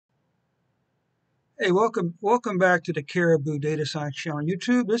Hey, welcome back to the Caribou Data Science Channel on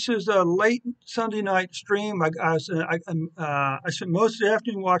YouTube. This is a late Sunday night stream. I spent most of the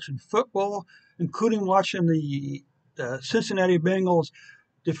afternoon watching football, including watching the Cincinnati Bengals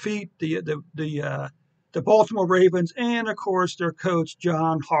defeat the Baltimore Ravens, and of course their coach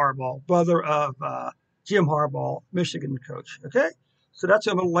John Harbaugh, brother of Jim Harbaugh, Michigan coach. Okay, so that's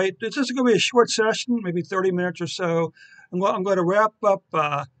a little late. This is going to be a short session, maybe 30 minutes or so. I'm going to wrap up.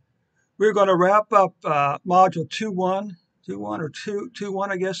 We're going to wrap up module 2.1 or 2.1,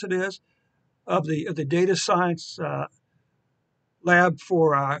 I guess it is, of the data science lab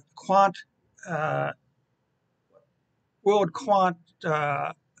for uh, World Quant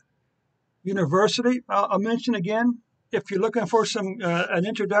University. I'll mention again, if you're looking for an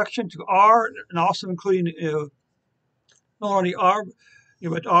introduction to R, and also including not only R,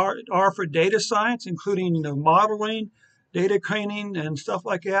 but R for data science, including modeling, data cleaning, and stuff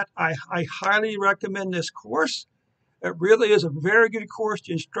like that. I highly recommend this course. It really is a very good course.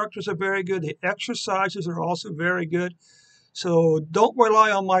 The instructors are very good. The exercises are also very good. So don't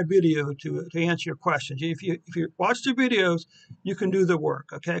rely on my video to answer your questions. If you watch the videos, you can do the work,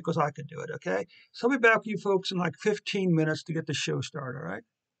 okay? Because I can do it, okay? So I'll be back with you folks in like 15 minutes to get the show started, all right?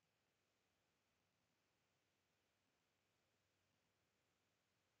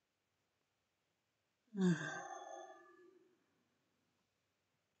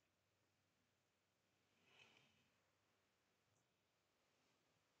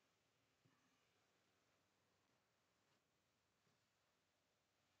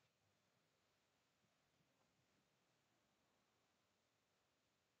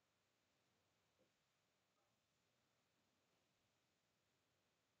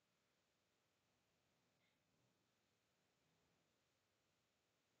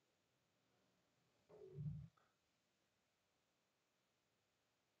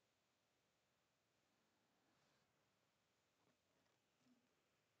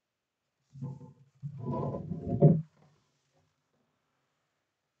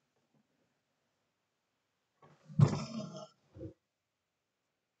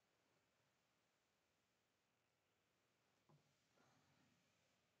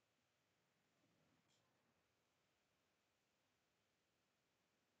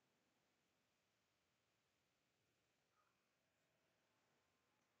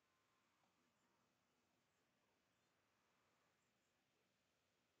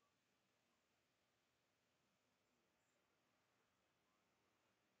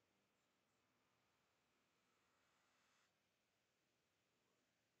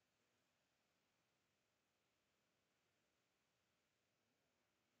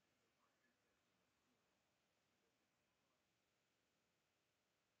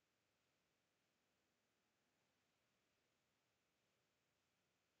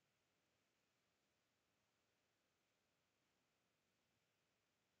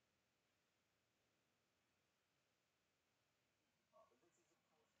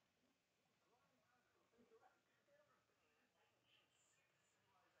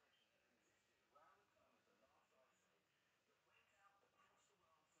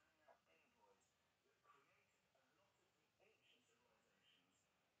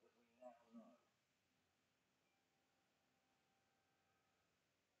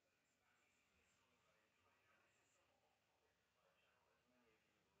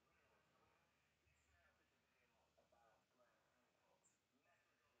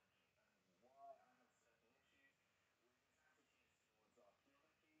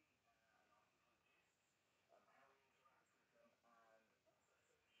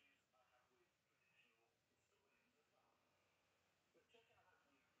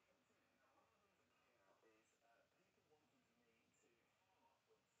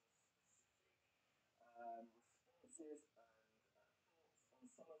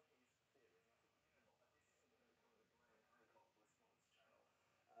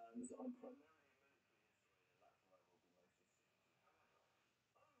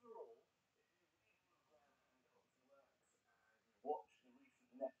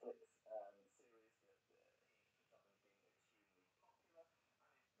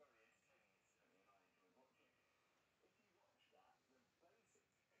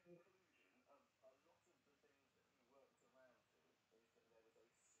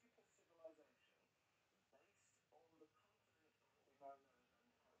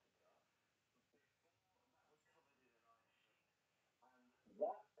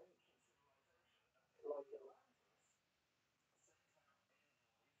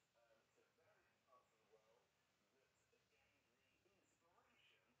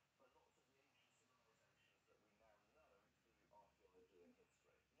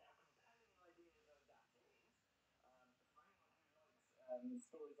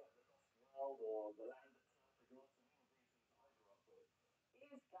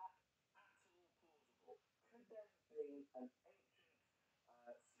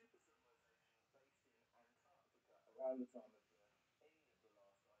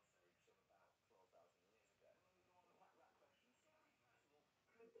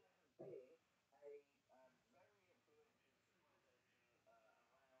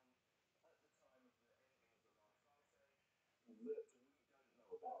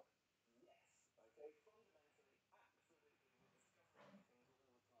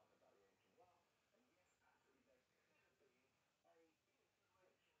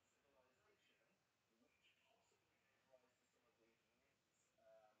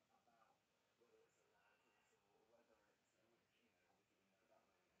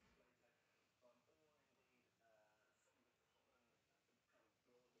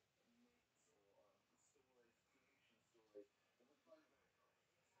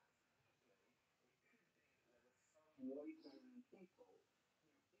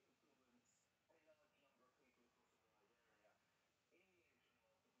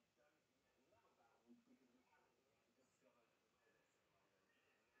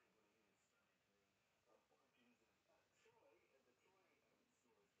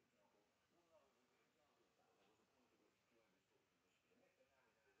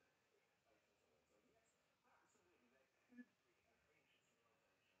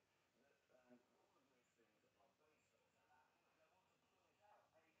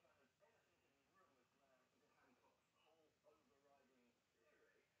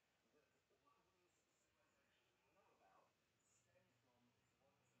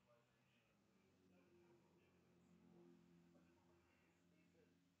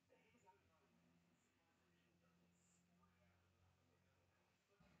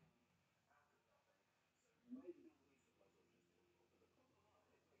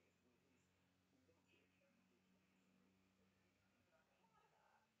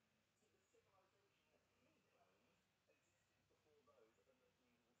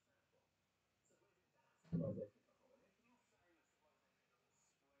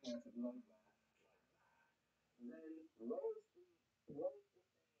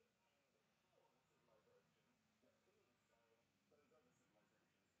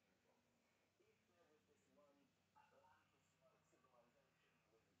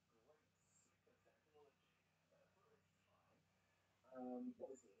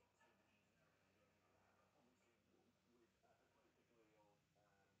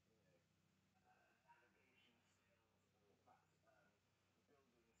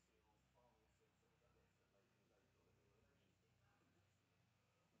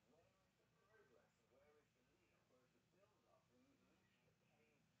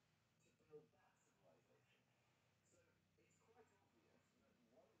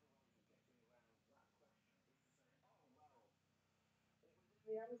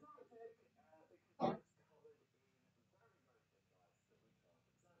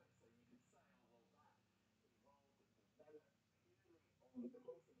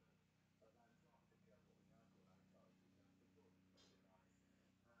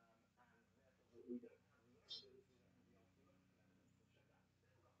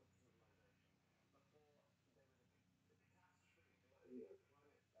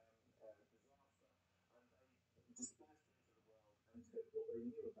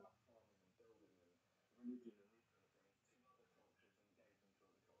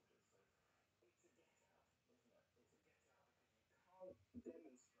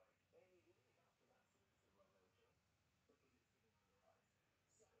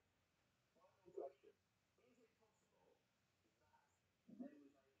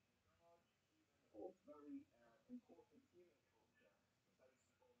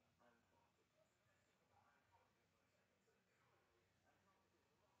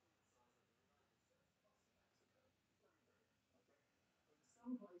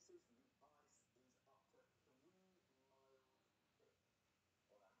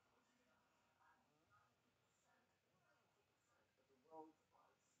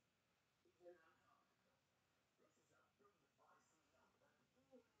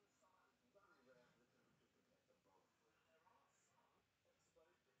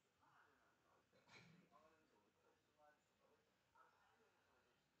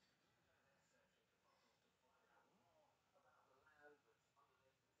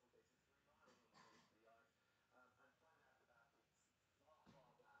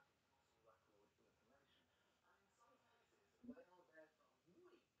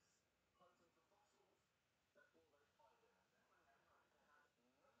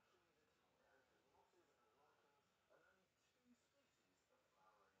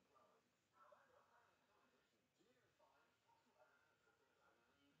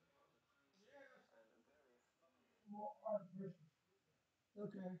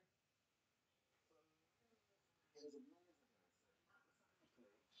 Okay.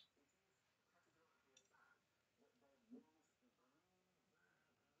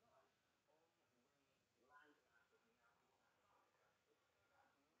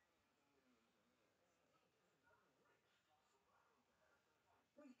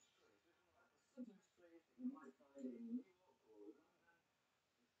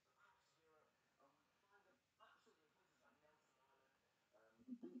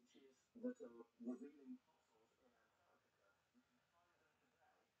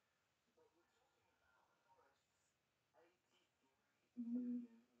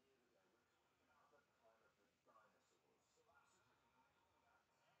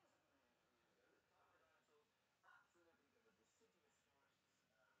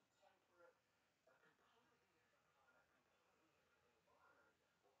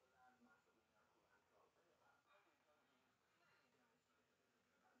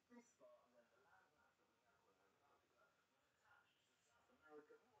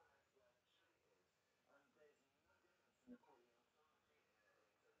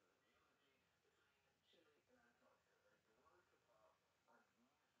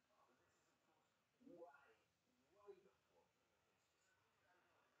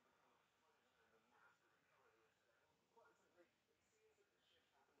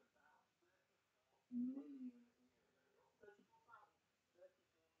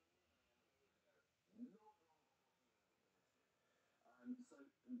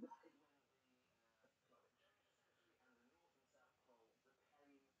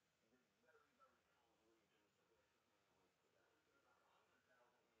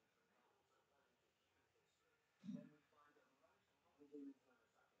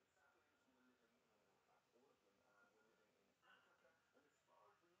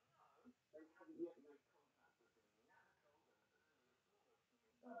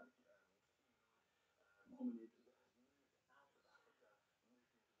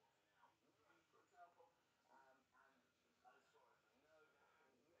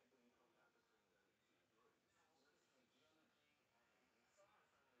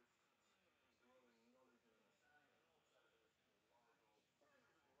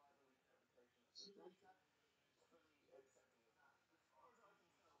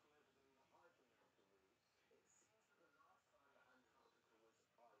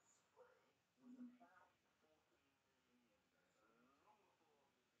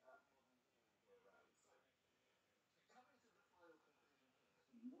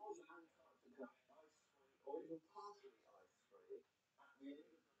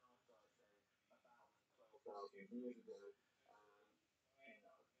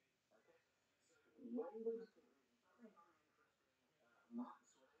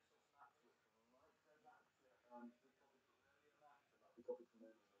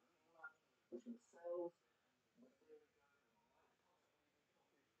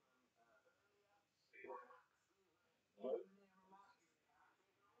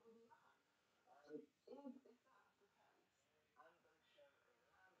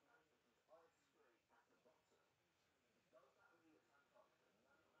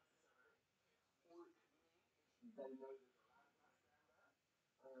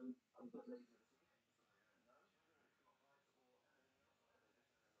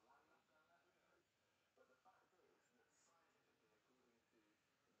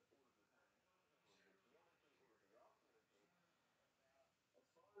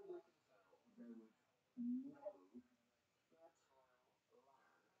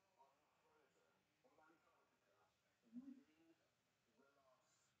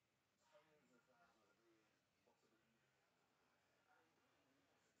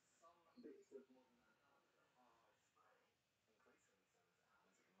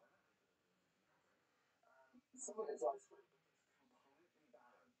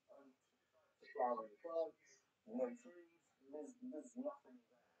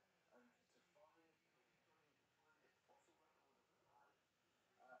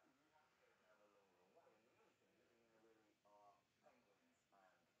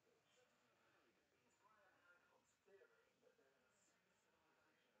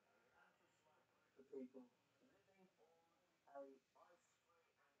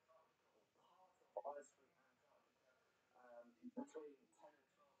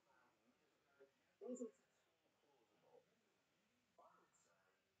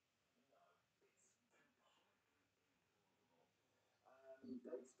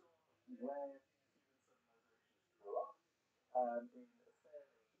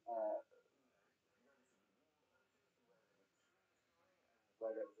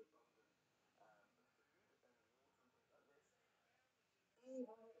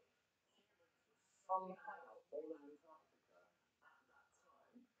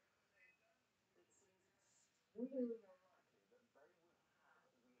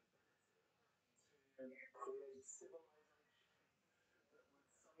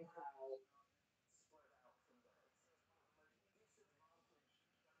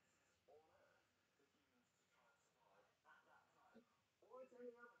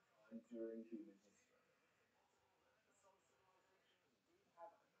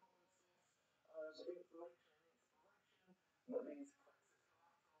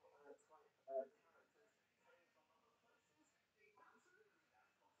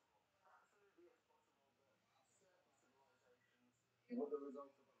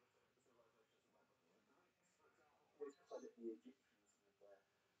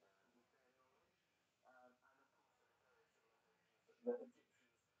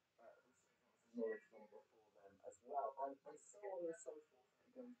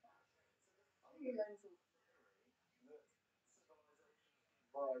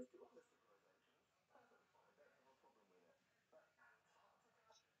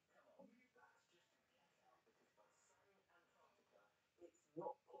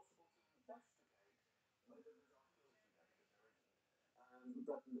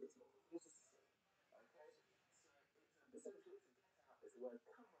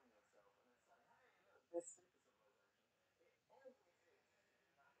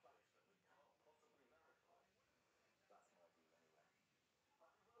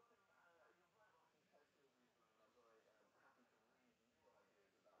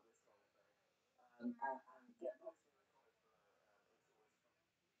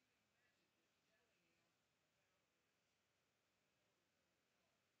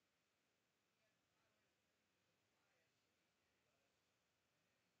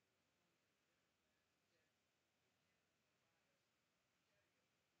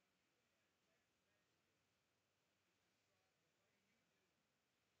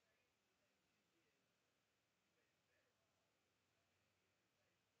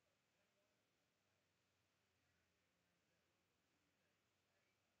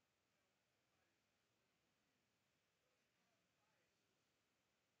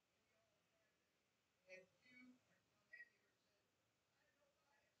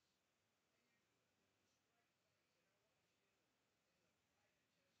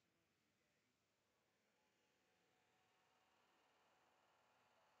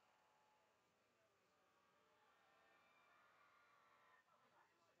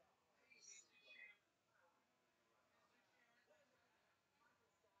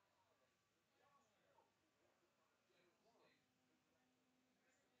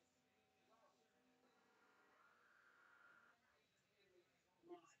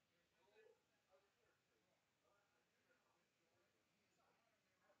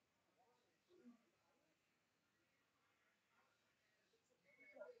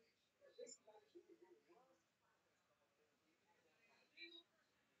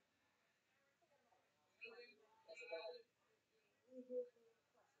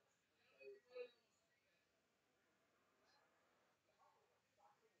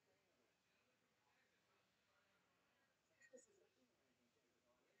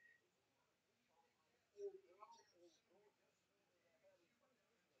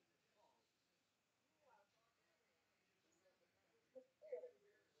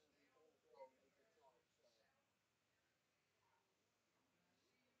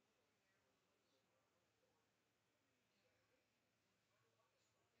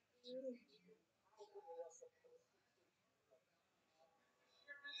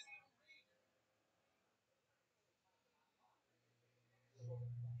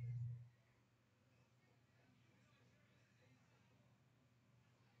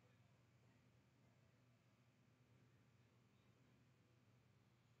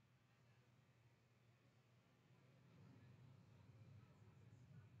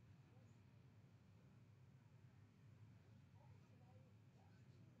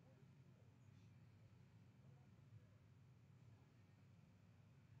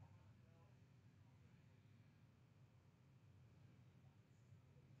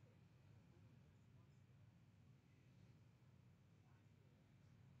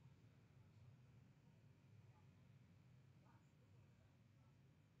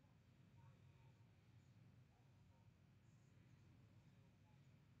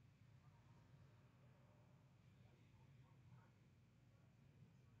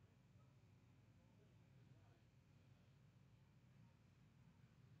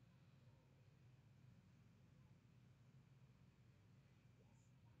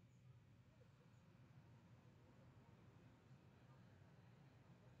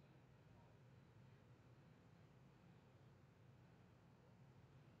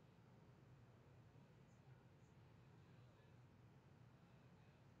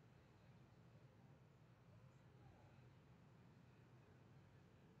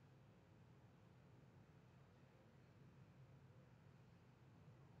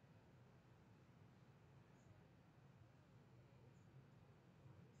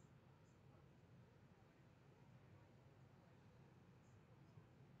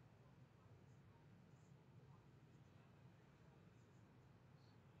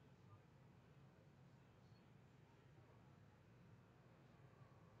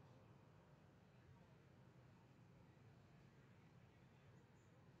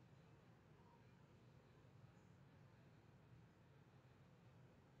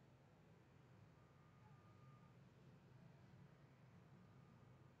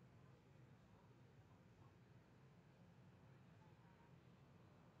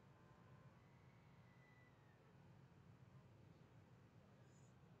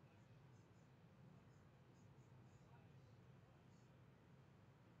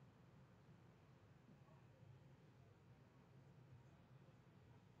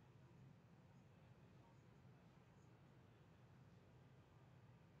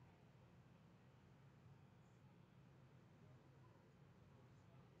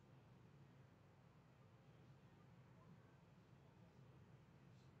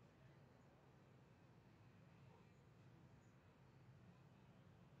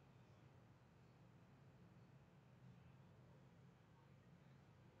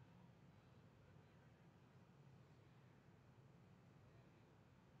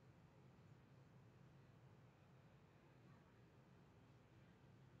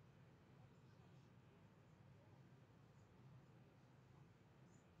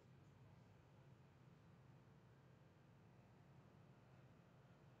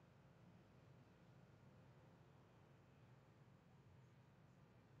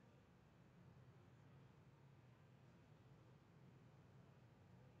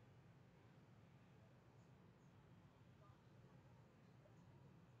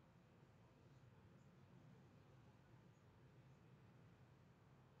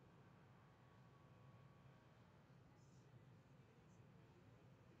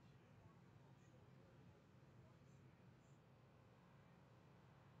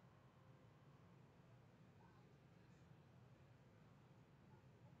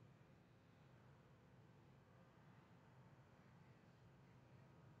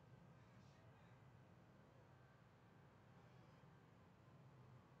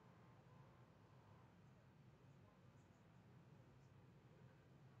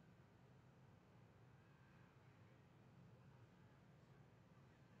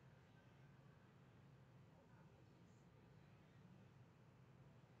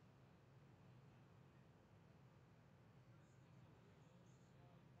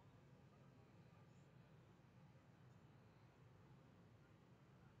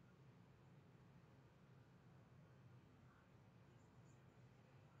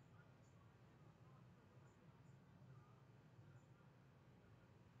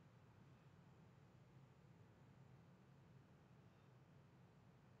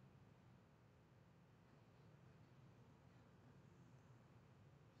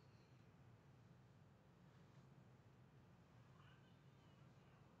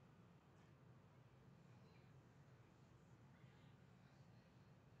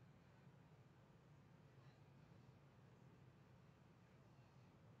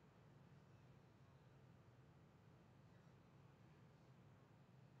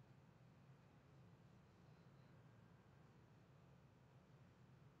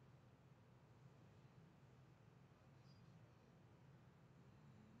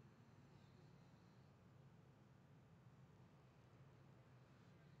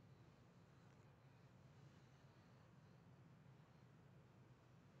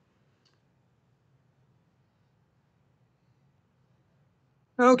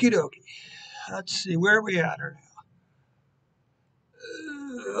 Okie dokie. Let's see, where are we at here now?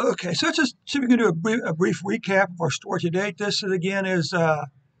 Okay, so let's just see if we can do a brief recap of our story today. This is, again is the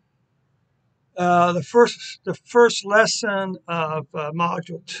first lesson of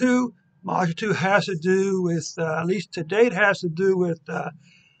module two. Module two has to do with, at least to date, has to do with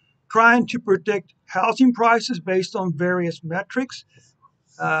trying to predict housing prices based on various metrics.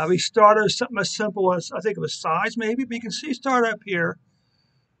 We started with something as simple as, I think it was size maybe, but you can see start up here.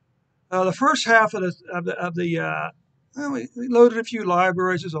 The first half of the well, we loaded a few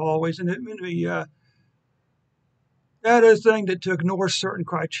libraries as always, and we had a thing to ignore certain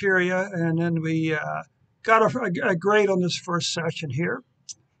criteria, and then we got a grade on this first session here.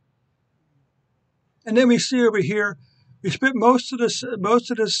 And then we see over here, we spent most of this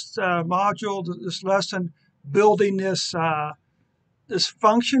module, this lesson, building this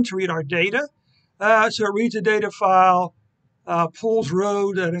function to read our data. So it reads a data file, pulls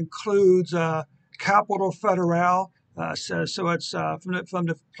row that includes capital federal. So it's from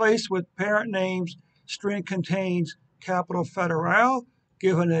the place with parent names, string contains capital federal,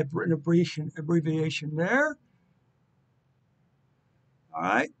 given an abbreviation there. All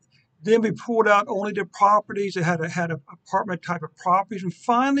right. Then we pulled out only the properties that had a apartment type of properties. And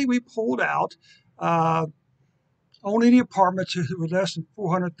finally, we pulled out only the apartments that were less than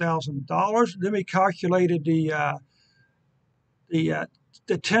 $400,000. Then we calculated the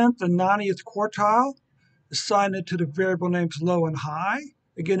 10th and 90th quartile, assigned it to the variable names low and high.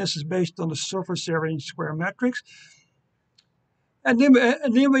 Again, this is based on the surface area and square metrics. And then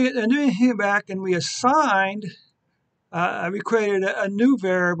we came back and we assigned, we created a new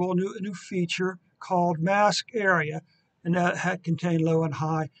variable, a new feature called mask area, and that had contained low and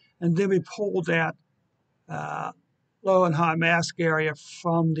high. And then we pulled that low and high mask area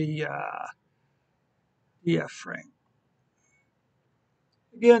from the EF frame.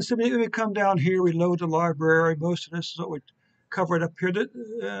 Again, so we come down here, we load the library. Most of this is what we covered up here.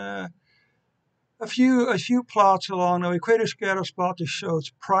 A few plots along there. We create a scatter plot that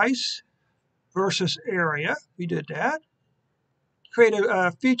shows price versus area. We did that. Create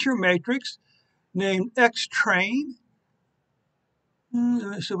a feature matrix named XTrain.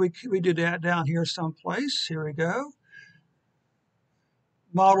 So we did that down here someplace. Here we go.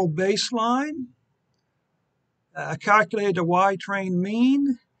 Model baseline. Calculated the Y-train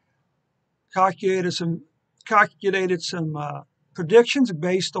mean. Calculated some predictions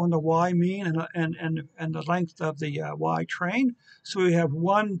based on the Y mean and the length of the Y train. So we have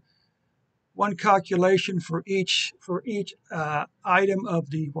one calculation for each item of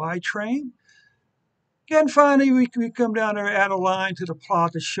the Y train. Again, finally, we come down there, add a line to the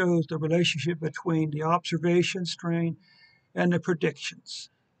plot that shows the relationship between the observation strain and the predictions.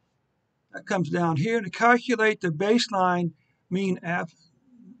 That comes down here to calculate the baseline mean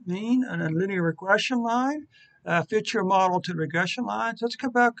and a linear regression line. Fit your model to the regression lines. Let's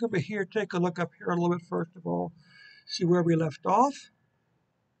come back over here, take a look up here a little bit first of all, see where we left off.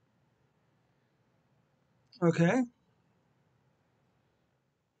 Okay.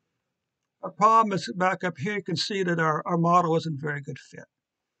 Our problem is back up here, you can see that our model isn't a very good fit.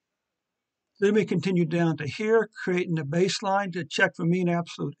 Then we continue down to here, creating a baseline to check for mean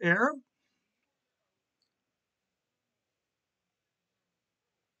absolute error.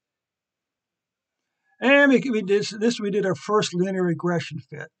 And we did our first linear regression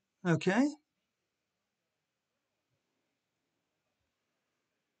fit. Okay.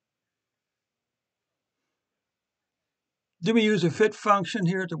 Then we use a fit function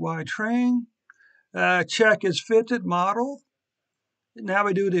here at the Y train. Check is fitted model. Now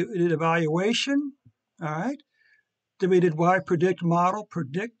we do the evaluation. All right. Then we did Y predict model,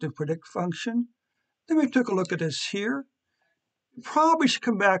 the predict function. Then we took a look at this here. We probably should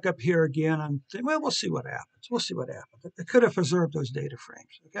come back up here again and think, well, we'll see what happens. We'll see what happens. It could have preserved those data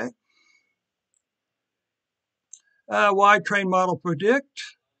frames. Okay. Y train model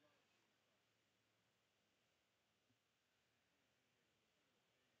predict.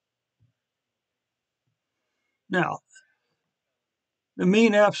 Now, the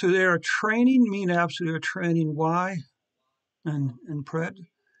mean absolute error training, Y and pred.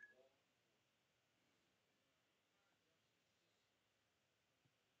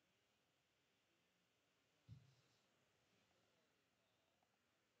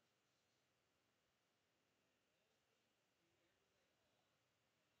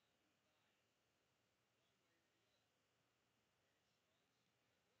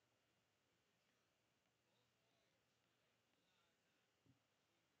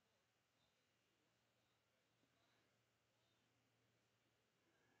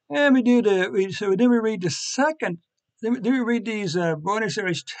 And then we read the second let me read these Buenos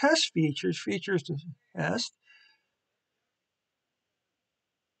Aires test features to test.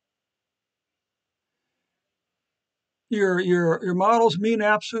 Your model's mean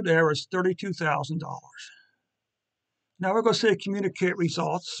absolute error is $32,000. Now we're going to say communicate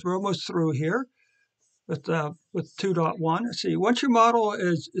results. We're almost through here with 2.1. Let's see. Once your model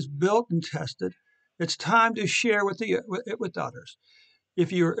is built and tested, it's time to share it with others.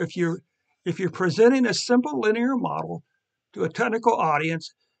 If you're presenting a simple linear model to a technical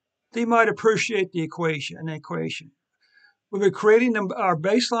audience, they might appreciate the equation. When we're creating our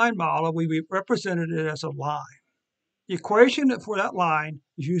baseline model, we represented it as a line. The equation for that line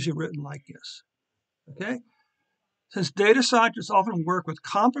is usually written like this. Okay. Since data scientists often work with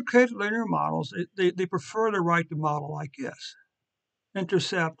complicated linear models, they prefer to write the model like this.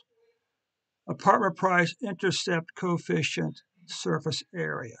 Intercept, apartment price, intercept coefficient, surface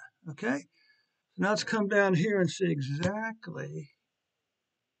area. Okay? Now let's come down here and see exactly.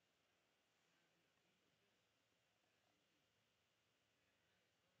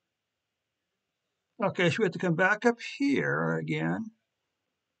 Okay, so we have to come back up here again,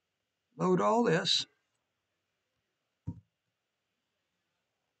 load all this.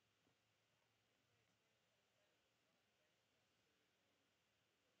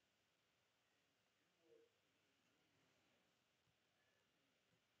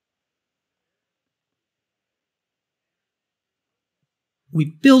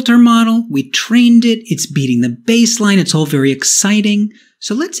 We built our model, we trained it, it's beating the baseline, it's all very exciting.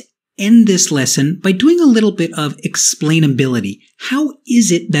 So let's end this lesson by doing a little bit of explainability. How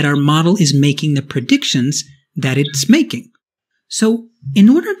is it that our model is making the predictions that it's making? So in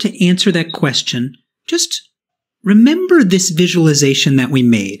order to answer that question, just remember this visualization that we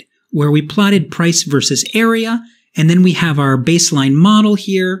made, where we plotted price versus area, and then we have our baseline model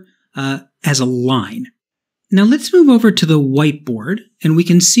here as a line. Now let's move over to the whiteboard, and we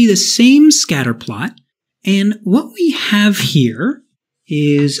can see the same scatter plot. And what we have here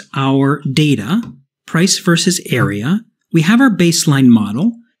is our data, price versus area. We have our baseline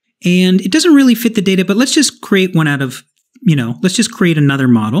model, and it doesn't really fit the data, but let's just create one out of, let's just create another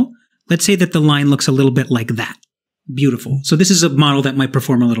model. Let's say that the line looks a little bit like that. Beautiful. So this is a model that might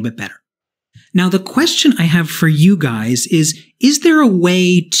perform a little bit better. Now, the question I have for you guys is there a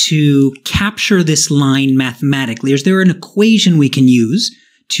way to capture this line mathematically? Is there an equation we can use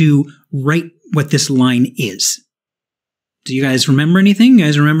to write what this line is? Do you guys remember anything? You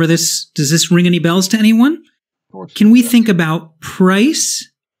guys remember this? Does this ring any bells to anyone? Can we think about price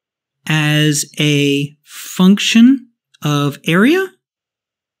as a function of area?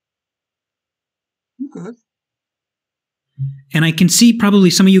 Good. And I can see probably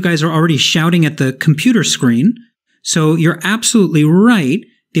some of you guys are already shouting at the computer screen. So you're absolutely right.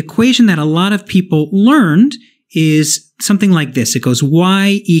 The equation that a lot of people learned is something like this. It goes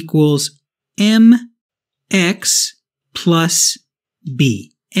y equals mx plus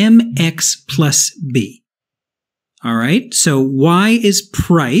b. mx plus b. All right. So y is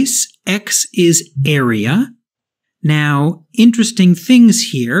price. X is area. Now, interesting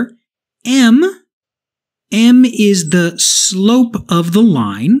things here. M is the slope of the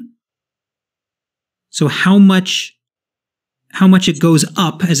line. So how much it goes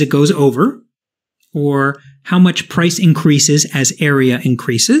up as it goes over, or how much price increases as area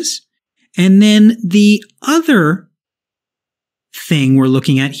increases. And then the other thing we're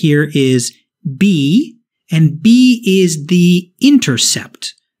looking at here is B, and B is the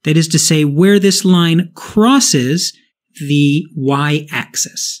intercept. That is to say, where this line crosses the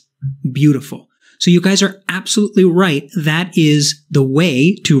y-axis. Beautiful. So you guys are absolutely right. That is the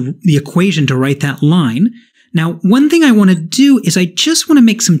equation to write that line. Now, one thing I want to do is I just want to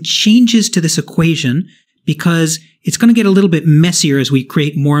make some changes to this equation because it's going to get a little bit messier as we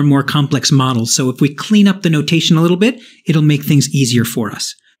create more and more complex models. So if we clean up the notation a little bit, it'll make things easier for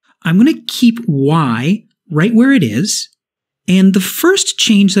us. I'm going to keep y right where it is. And the first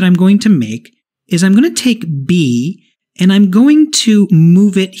change that I'm going to make is I'm going to take b and I'm going to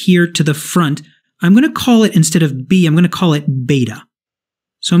move it here to the front. I'm going to call it, instead of b, I'm going to call it beta.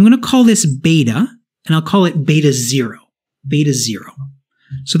 So I'm going to call this beta, and I'll call it beta 0. Beta 0.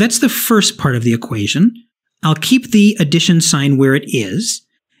 So that's the first part of the equation. I'll keep the addition sign where it is.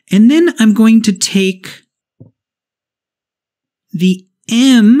 And then I'm going to take the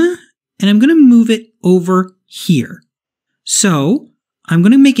m, and I'm going to move it over here. So I'm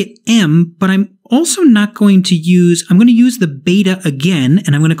going to make it m, but I'm also not going to use, I'm going to use the beta again,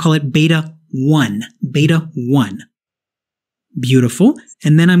 and I'm going to call it beta 1. Beta 1. Beautiful.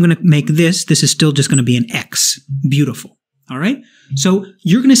 And then I'm going to make this is still just going to be an x. Beautiful. All right. So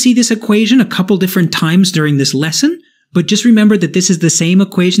you're going to see this equation a couple different times during this lesson. But just remember that this is the same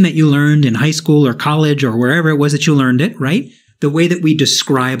equation that you learned in high school or college or wherever it was that you learned it, right? The way that we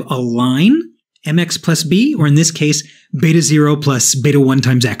describe a line, mx plus b, or in this case, beta 0 plus beta 1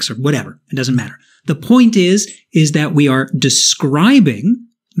 times x, or whatever. It doesn't matter. The point is that we are describing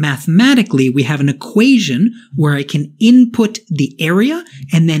mathematically, we have an equation where I can input the area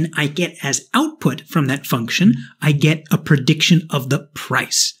and then I get as output from that function, I get a prediction of the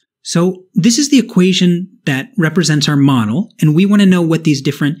price. So this is the equation that represents our model, and we want to know what these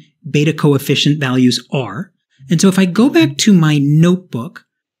different beta coefficient values are. And so if I go back to my notebook,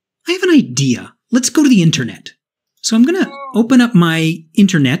 I have an idea. Let's go to the internet. So I'm going to open up my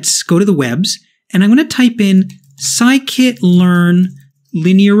internets, go to the webs, and I'm going to type in scikit-learn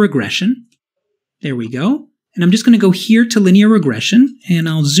linear regression. There we go. And I'm just going to go here to linear regression, and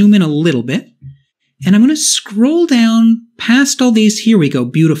I'll zoom in a little bit. And I'm going to scroll down past all these. Here we go.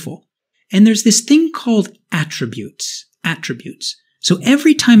 Beautiful. And there's this thing called attributes. Attributes. So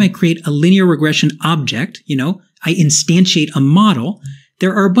every time I create a linear regression object, I instantiate a model,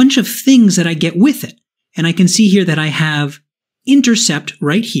 there are a bunch of things that I get with it. And I can see here that I have intercept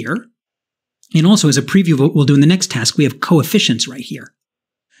right here. And also as a preview of what we'll do in the next task, we have coefficients right here.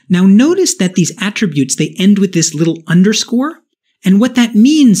 Now notice that these attributes, they end with this little underscore. And what that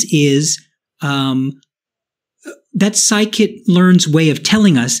means is that's scikit-learn's way of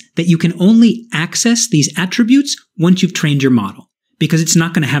telling us that you can only access these attributes once you've trained your model. Because it's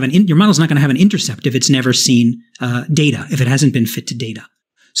not going to have your model's not going to have an intercept if it's never seen data, if it hasn't been fit to data.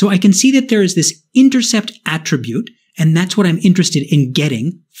 So I can see that there is this intercept attribute, and that's what I'm interested in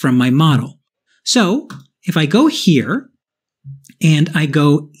getting from my model. So if I go here and I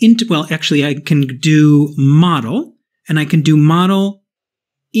go into, well, actually I can do model, and I can do model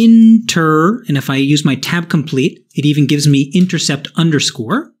inter, and if I use my tab complete, it even gives me intercept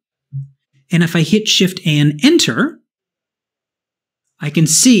underscore. And if I hit shift and enter, I can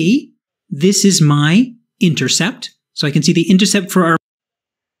see this is my intercept. So I can see the intercept for our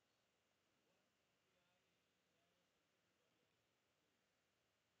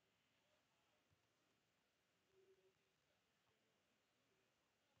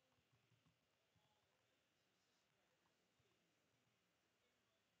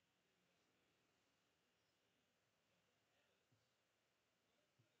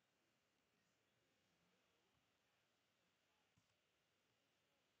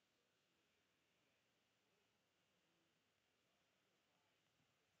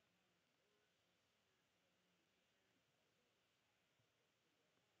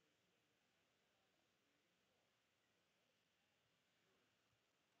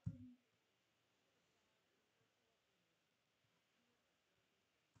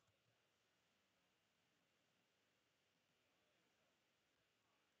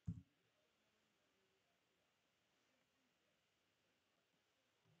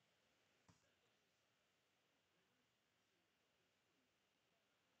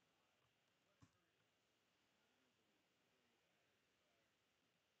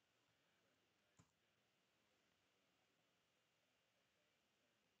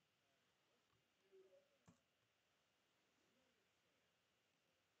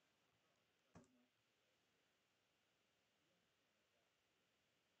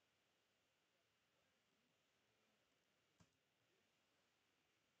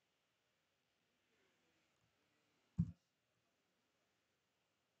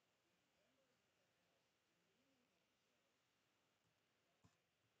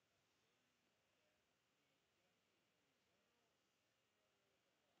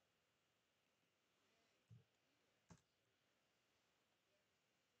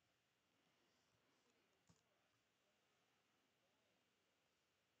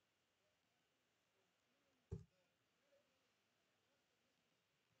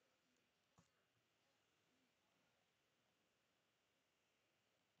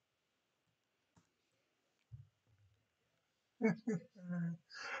It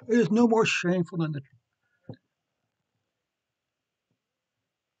is no more shameful than the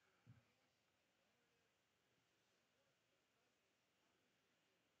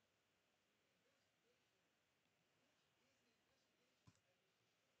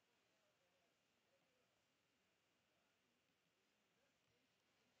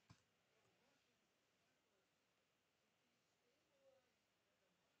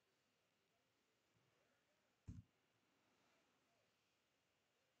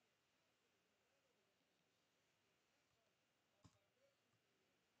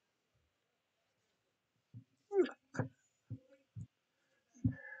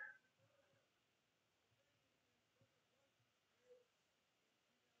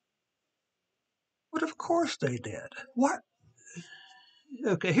But of course they did. What?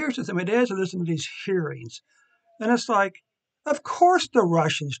 Okay, here's the thing. My dad's listening to these hearings, and it's like, of course the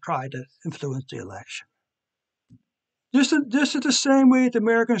Russians tried to influence the election. This is the same way the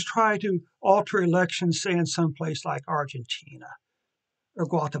Americans try to alter elections, say in some place like Argentina or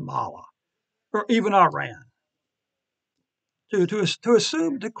Guatemala or even Iran. To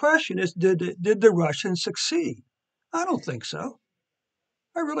assume the question is, did the Russians succeed? I don't think so.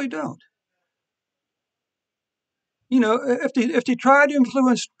 I really don't. If they try to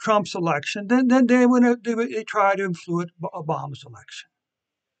influence Trump's election, then they try to influence Obama's election.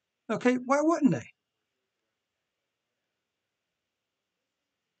 Okay, why wouldn't they?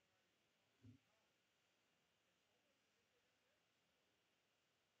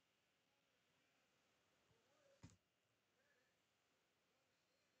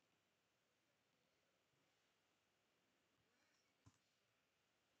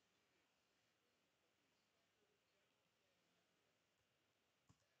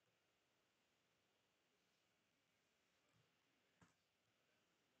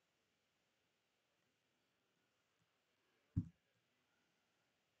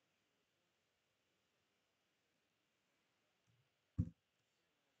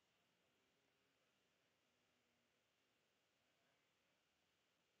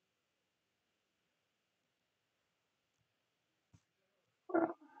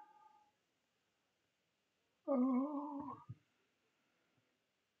 Oh,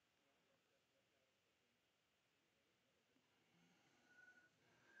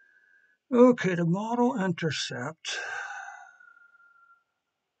 okay, the model intercept.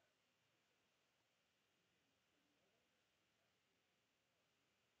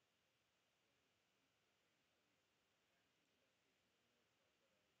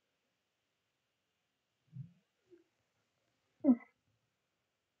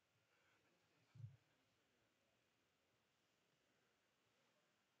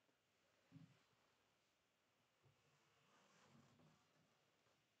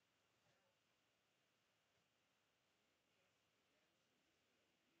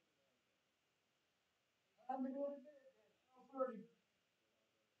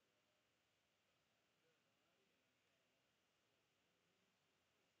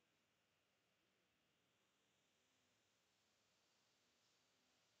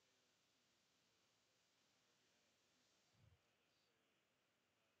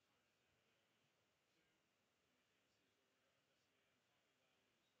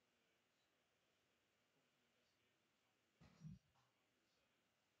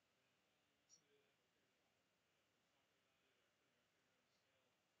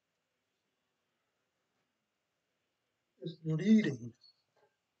 Is leading.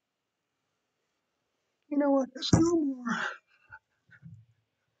 You know what? There's no more.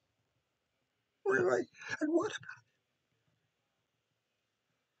 Right. And what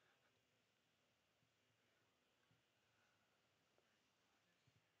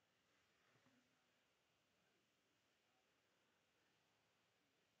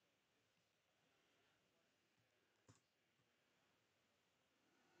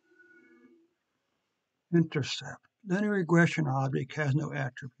intercept? Linear regression object has no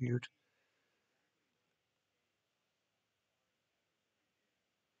attribute.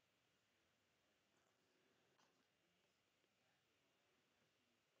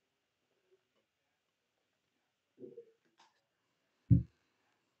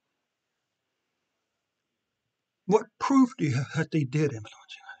 What proof do you have that they did influence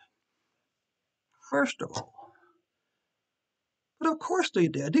you? First of all, but of course they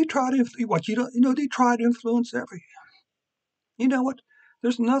did. They tried to what you don't. They tried to influence every. You know what?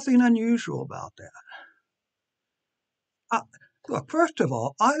 There's nothing unusual about that. Uh, Look, first of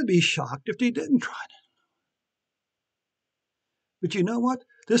all, I'd be shocked if they didn't try it. But you know what?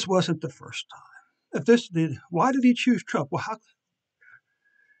 This wasn't the first time. If this did, why did he choose Trump? Well,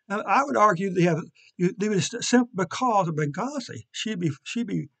 I would argue they would simply because of Benghazi. She'd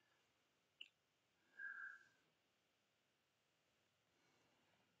be.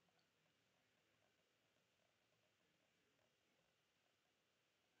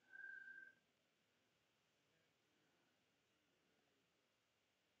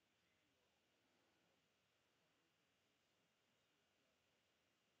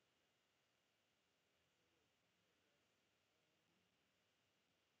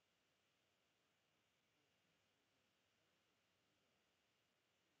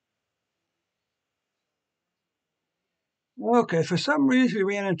 Okay, for some reason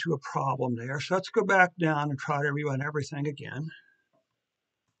we ran into a problem there, so let's go back down and try to rerun everything again.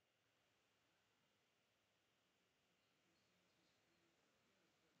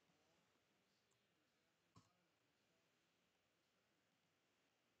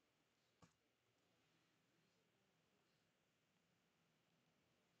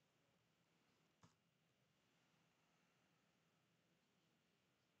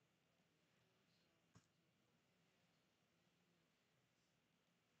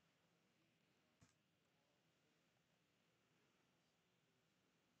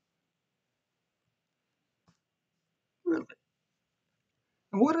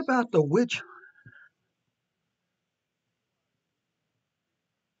 And what about the witch?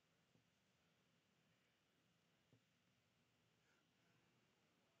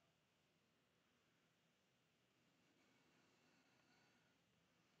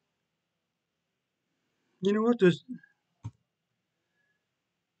 You know what?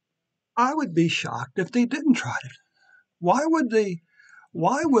 I would be shocked if they didn't try it. Why would they?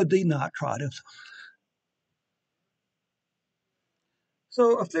 Why would they not try to?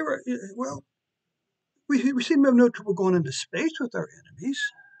 So if they were, well, we seem to have no trouble going into space with our enemies.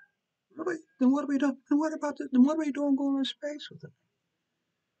 Really? Then what are we doing? Then what about the, then what are we doing going into space with them?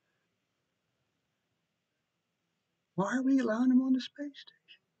 Why are we allowing them on the space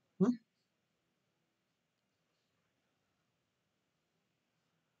station? Huh?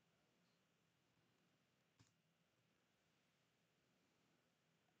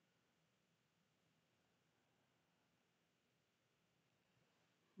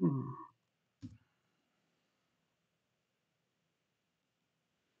 Hmm.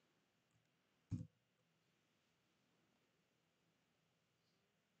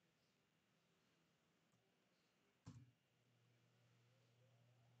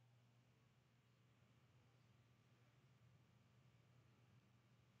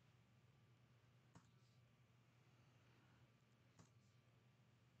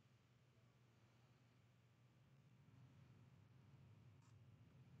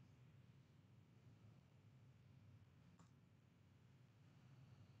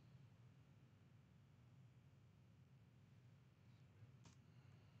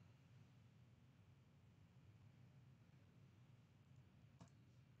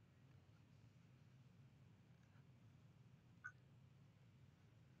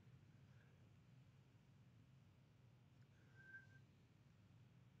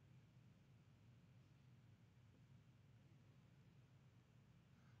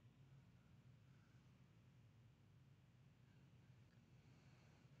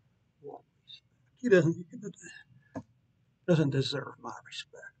 Well, he doesn't deserve my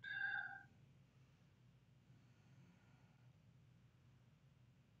respect.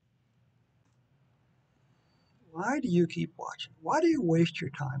 Why do you keep watching? Why do you waste your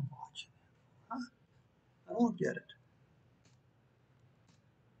time watching? Huh? I don't get it.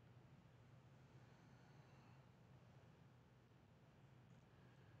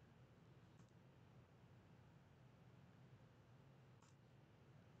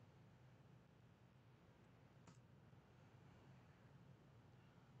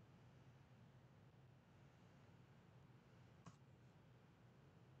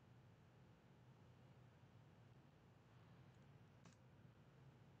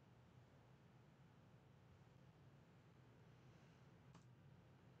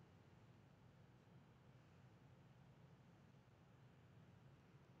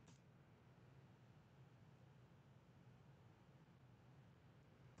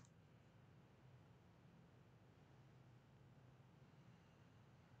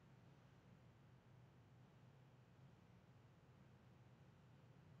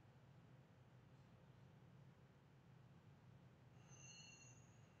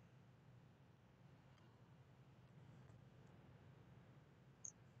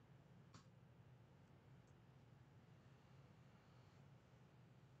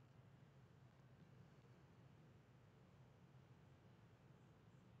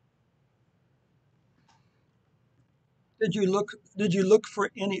 Did you look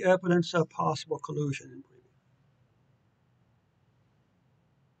for any evidence of possible collusion?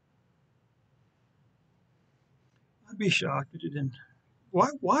 I'd be shocked if you didn't.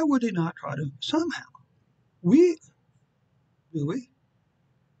 Why would they not try to somehow? We do we?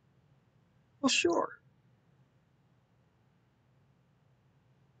 Well, sure.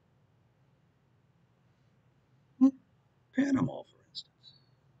 Hmm, Panama, for instance.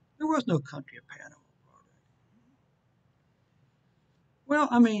 There was no country of Panama. Well,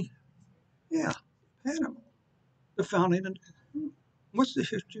 I mean, yeah, Panama. The founding. What's the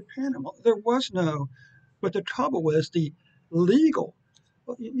history of Panama? There was no. But the trouble was the legal.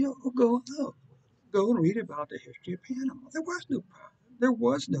 Well, go and read about the history of Panama. There was no. There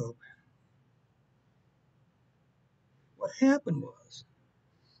was no. What happened was,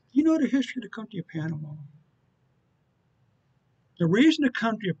 you know the history of the country of Panama. The reason the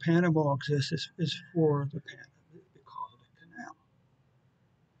country of Panama exists is for the Panama because of the canal.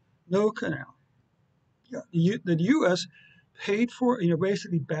 No canal. Yeah, the U.S. paid for,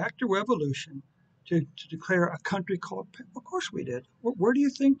 basically backed the revolution to declare a country called. Of course we did. Where do you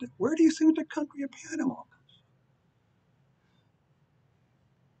think that? Where do you think the country of Panama?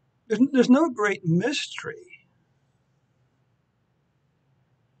 There's no great mystery.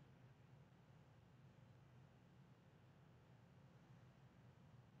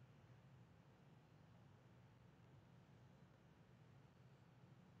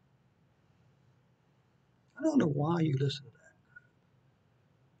 I don't know why you listen to that.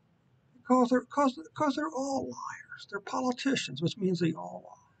 Because they're all liars. They're politicians, which means they all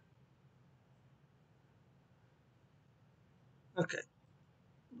lie. Okay.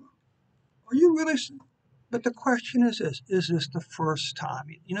 Are you really? But the question is this: is this the first time?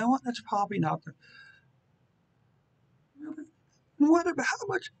 You know what? That's probably not the. Really? What about how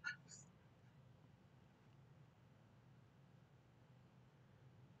much?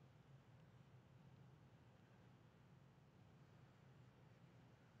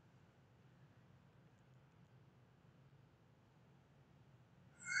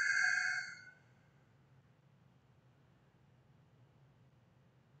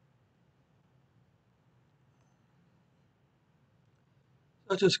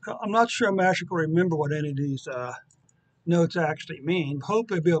 I'm not sure I'm actually going to remember what any of these notes actually mean.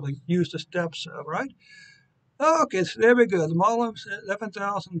 Hopefully, I'll be able to use the steps, right? Okay, so there we go. The model is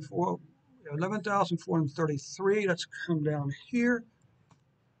 11,433. Let's come down here.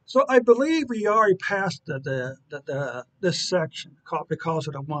 So I believe we already passed this section because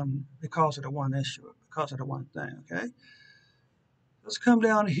of the one issue, because of the one thing. Okay, let's come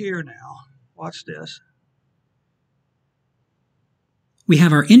down here now. Watch this. We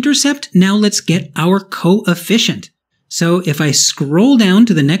have our intercept. Now let's get our coefficient. So if I scroll down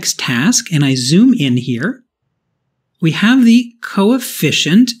to the next task and I zoom in here, we have the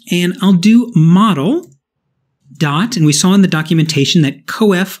coefficient, and I'll do model dot, and we saw in the documentation that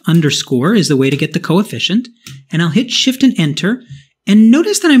coef underscore is the way to get the coefficient, and I'll hit shift and enter, and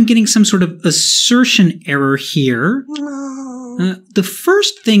notice that I'm getting some sort of assertion error here. The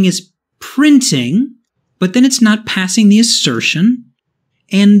first thing is printing, but then it's not passing the assertion.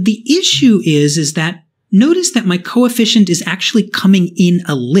 And the issue is that notice that my coefficient is actually coming in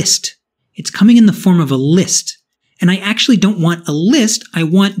a list. It's coming in the form of a list. And I actually don't want a list. I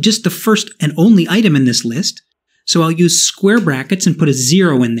want just the first and only item in this list. So I'll use square brackets and put a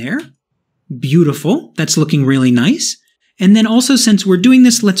 0 in there. Beautiful. That's looking really nice. And then also, since we're doing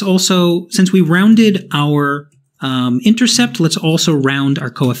this, since we rounded our intercept, let's also round our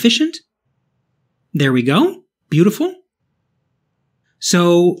coefficient. There we go. Beautiful.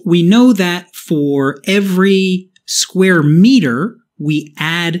 So we know that for every square meter we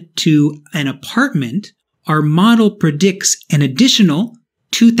add to an apartment, our model predicts an additional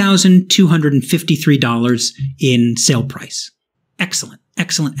 $2,253 in sale price. Excellent,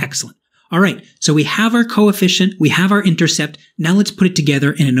 excellent, excellent. All right, so we have our coefficient, we have our intercept. Now let's put it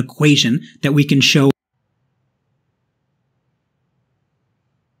together in an equation that we can show.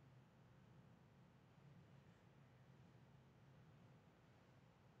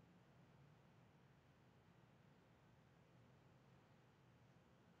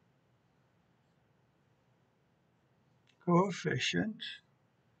 Coefficient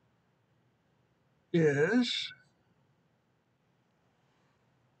is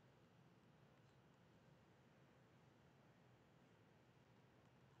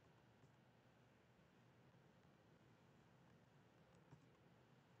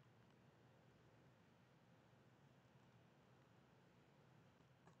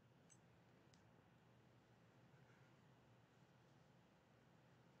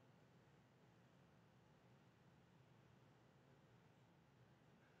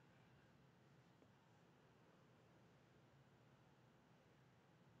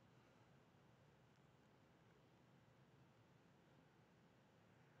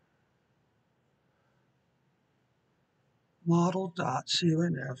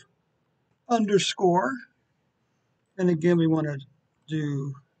model.CONF underscore, and again we want to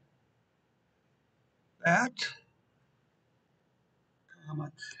do that,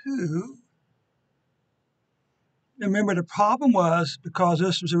 comma 2. Remember, the problem was because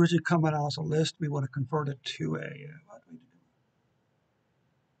this was originally coming out as a list, we would have converted to a what do we do?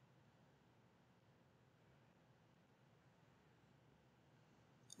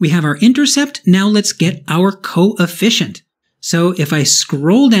 We have our intercept. Now let's get our coefficient. So if I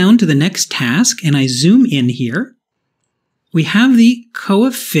scroll down to the next task and I zoom in here, we have the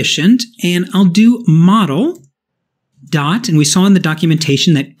coefficient, and I'll do model dot, and we saw in the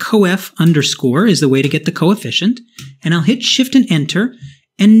documentation that coef underscore is the way to get the coefficient, and I'll hit shift and enter,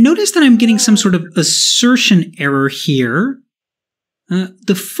 and notice that I'm getting some sort of assertion error here.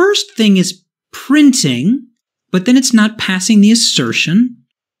 The first thing is printing, but then it's not passing the assertion.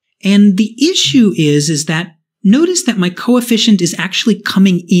 And the issue is that notice that my coefficient is actually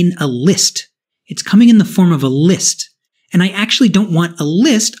coming in a list. It's coming in the form of a list. And I actually don't want a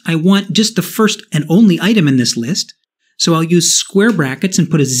list. I want just the first and only item in this list. So I'll use square brackets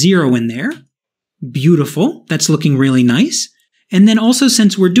and put a 0 in there. Beautiful. That's looking really nice. And then also,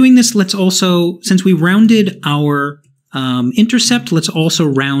 since we're doing this, since we rounded our intercept, let's also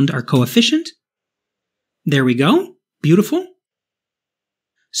round our coefficient. There we go. Beautiful.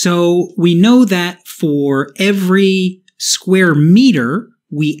 So we know that for every square meter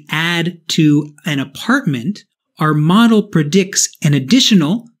we add to an apartment, our model predicts an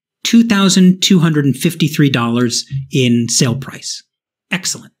additional $2,253 in sale price.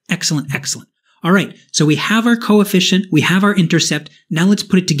 Excellent, excellent, excellent. All right, so we have our coefficient, we have our intercept. Now let's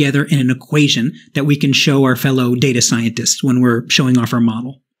put it together in an equation that we can show our fellow data scientists when we're showing off our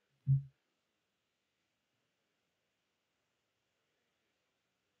model.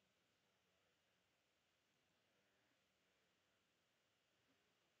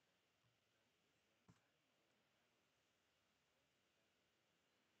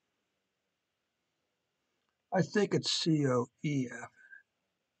 I think it's COEF.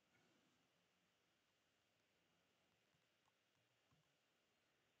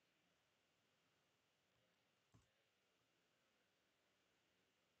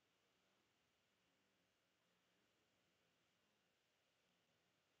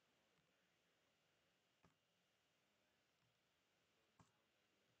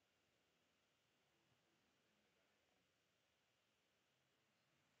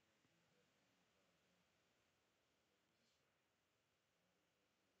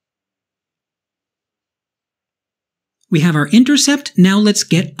 We have our intercept. Now let's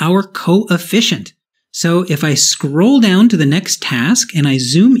get our coefficient. So if I scroll down to the next task and I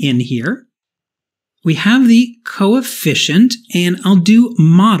zoom in here, we have the coefficient, and I'll do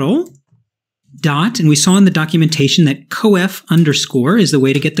model dot, and we saw in the documentation that coef underscore is the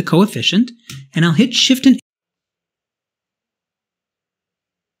way to get the coefficient, and I'll hit shift and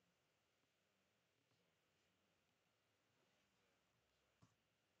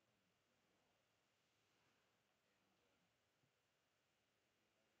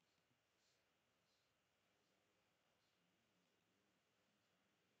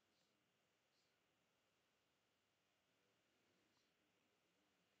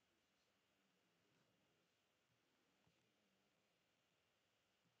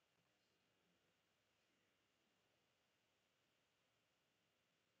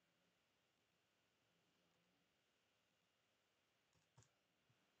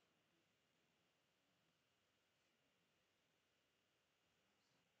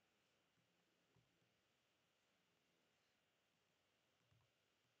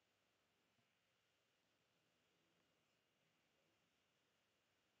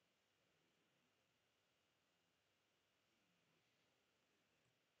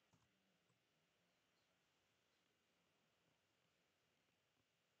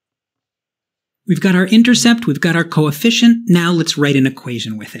we've got our intercept, we've got our coefficient. Now let's write an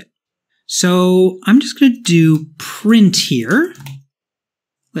equation with it. So I'm just going to do print here.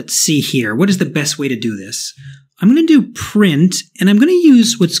 Let's see here. What is the best way to do this? I'm going to do print, and I'm going to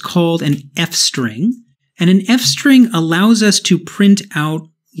use what's called an F string. And an F string allows us to print out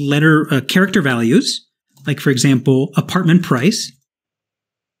character values, like, for example, apartment price.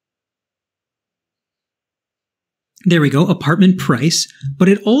 There we go, apartment price. But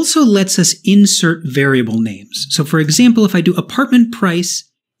it also lets us insert variable names. So, for example, if I do apartment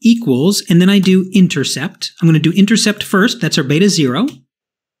price equals, and then I do intercept, I'm going to do intercept first. That's our beta 0.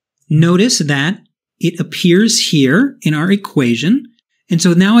 Notice that it appears here in our equation. And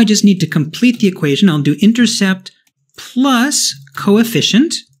so now I just need to complete the equation. I'll do intercept plus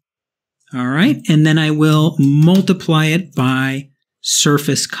coefficient. All right. And then I will multiply it by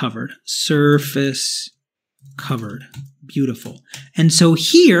surface covered. Surface covered. Beautiful. And so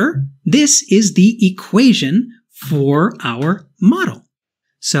here, this is the equation for our model.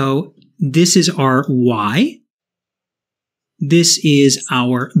 So this is our y. This is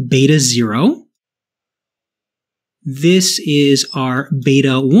our beta 0. This is our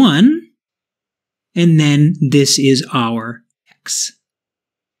beta 1. And then this is our x.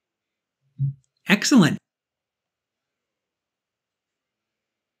 Excellent.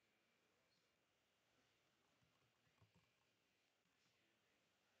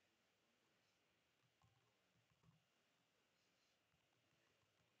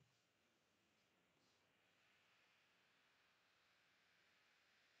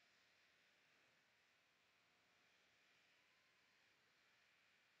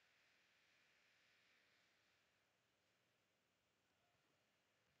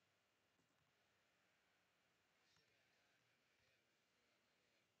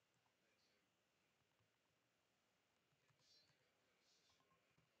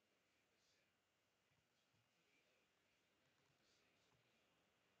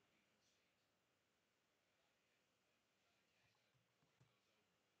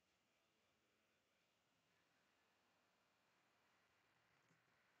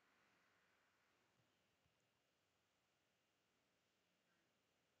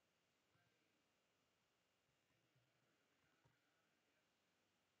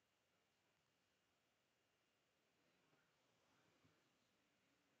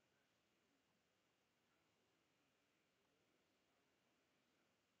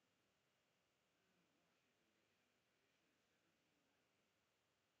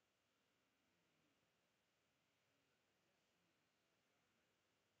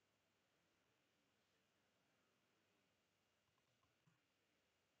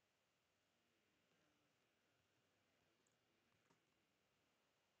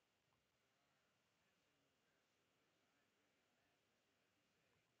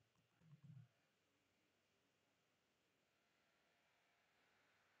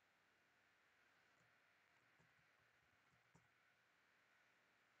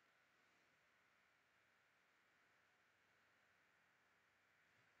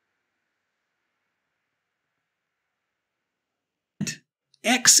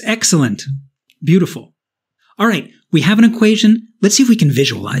 Excellent. Beautiful. All right, we have an equation. Let's see if we can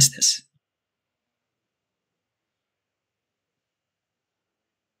visualize this.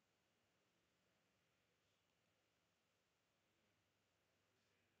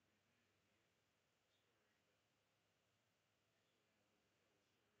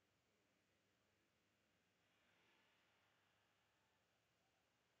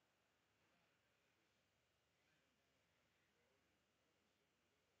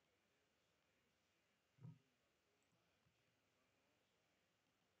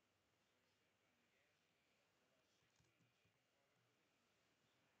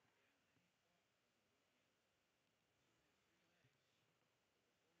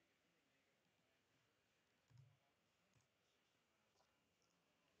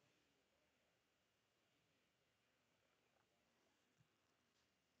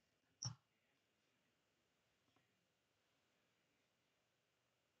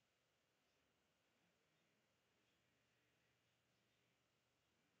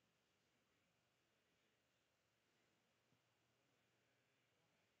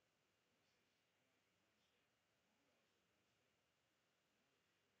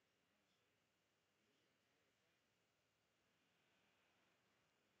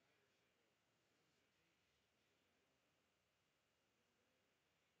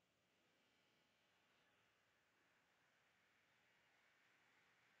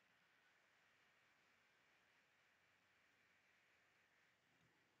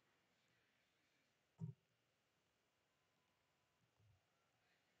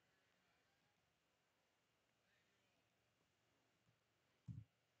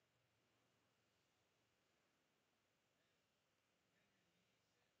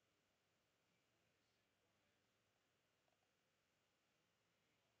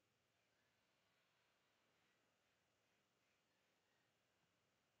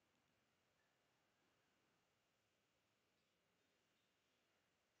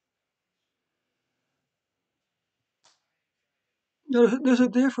 There's a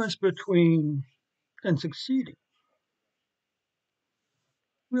difference between and succeeding.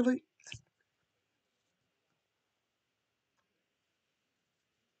 Really?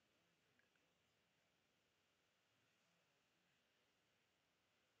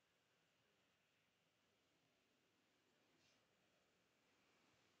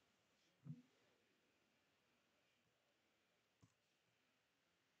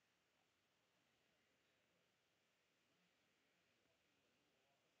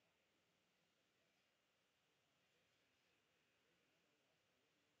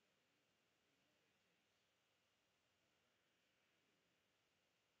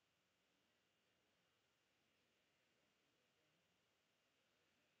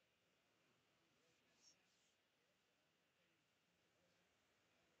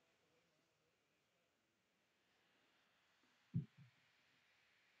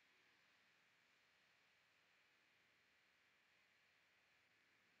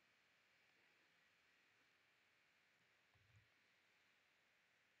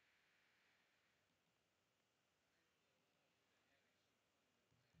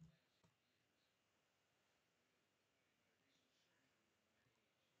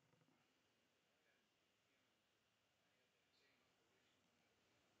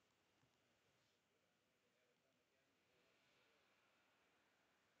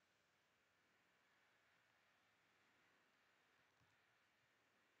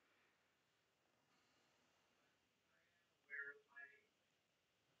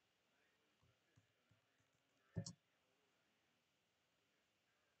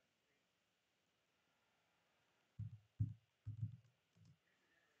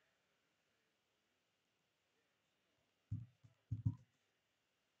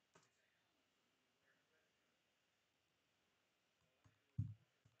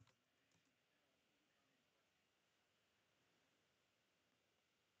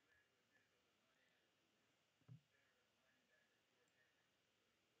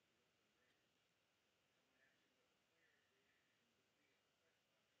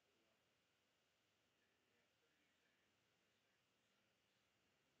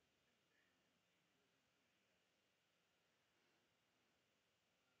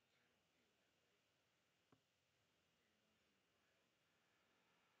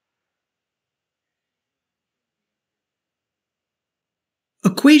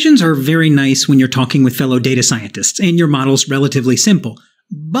 Equations are very nice when you're talking with fellow data scientists and your model's relatively simple.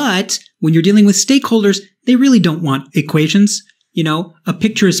 But when you're dealing with stakeholders, they really don't want equations. You know, a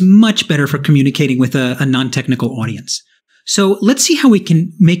picture is much better for communicating with a non-technical audience. So let's see how we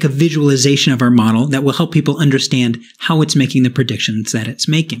can make a visualization of our model that will help people understand how it's making the predictions that it's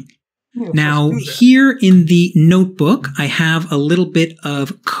making. Yes, Now, here in the notebook, I have a little bit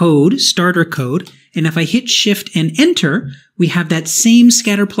of code, starter code, and if I hit Shift and Enter, we have that same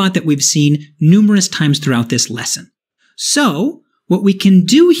scatter plot that we've seen numerous times throughout this lesson. So, what we can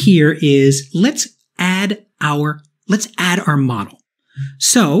do here is let's add our model.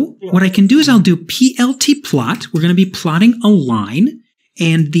 So, what I can do is I'll do PLT plot. We're going to be plotting a line,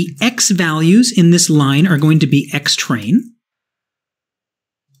 and the X values in this line are going to be X train.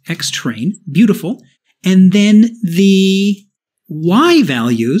 X train, beautiful. And then the Y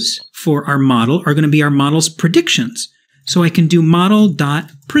values for our model are going to be our model's predictions. So I can do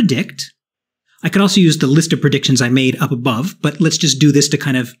model.predict. I could also use the list of predictions I made up above, but let's just do this to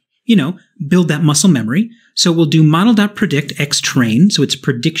kind of, build that muscle memory. So we'll do model.predict X train. So it's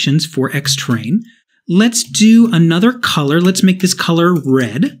predictions for X train. Let's do another color. Let's make this color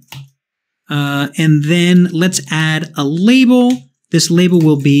red. And then let's add a label. This label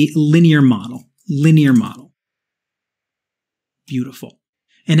will be linear model. Linear model. Beautiful.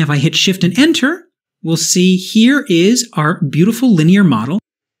 And if I hit Shift and Enter, we'll see here is our beautiful linear model.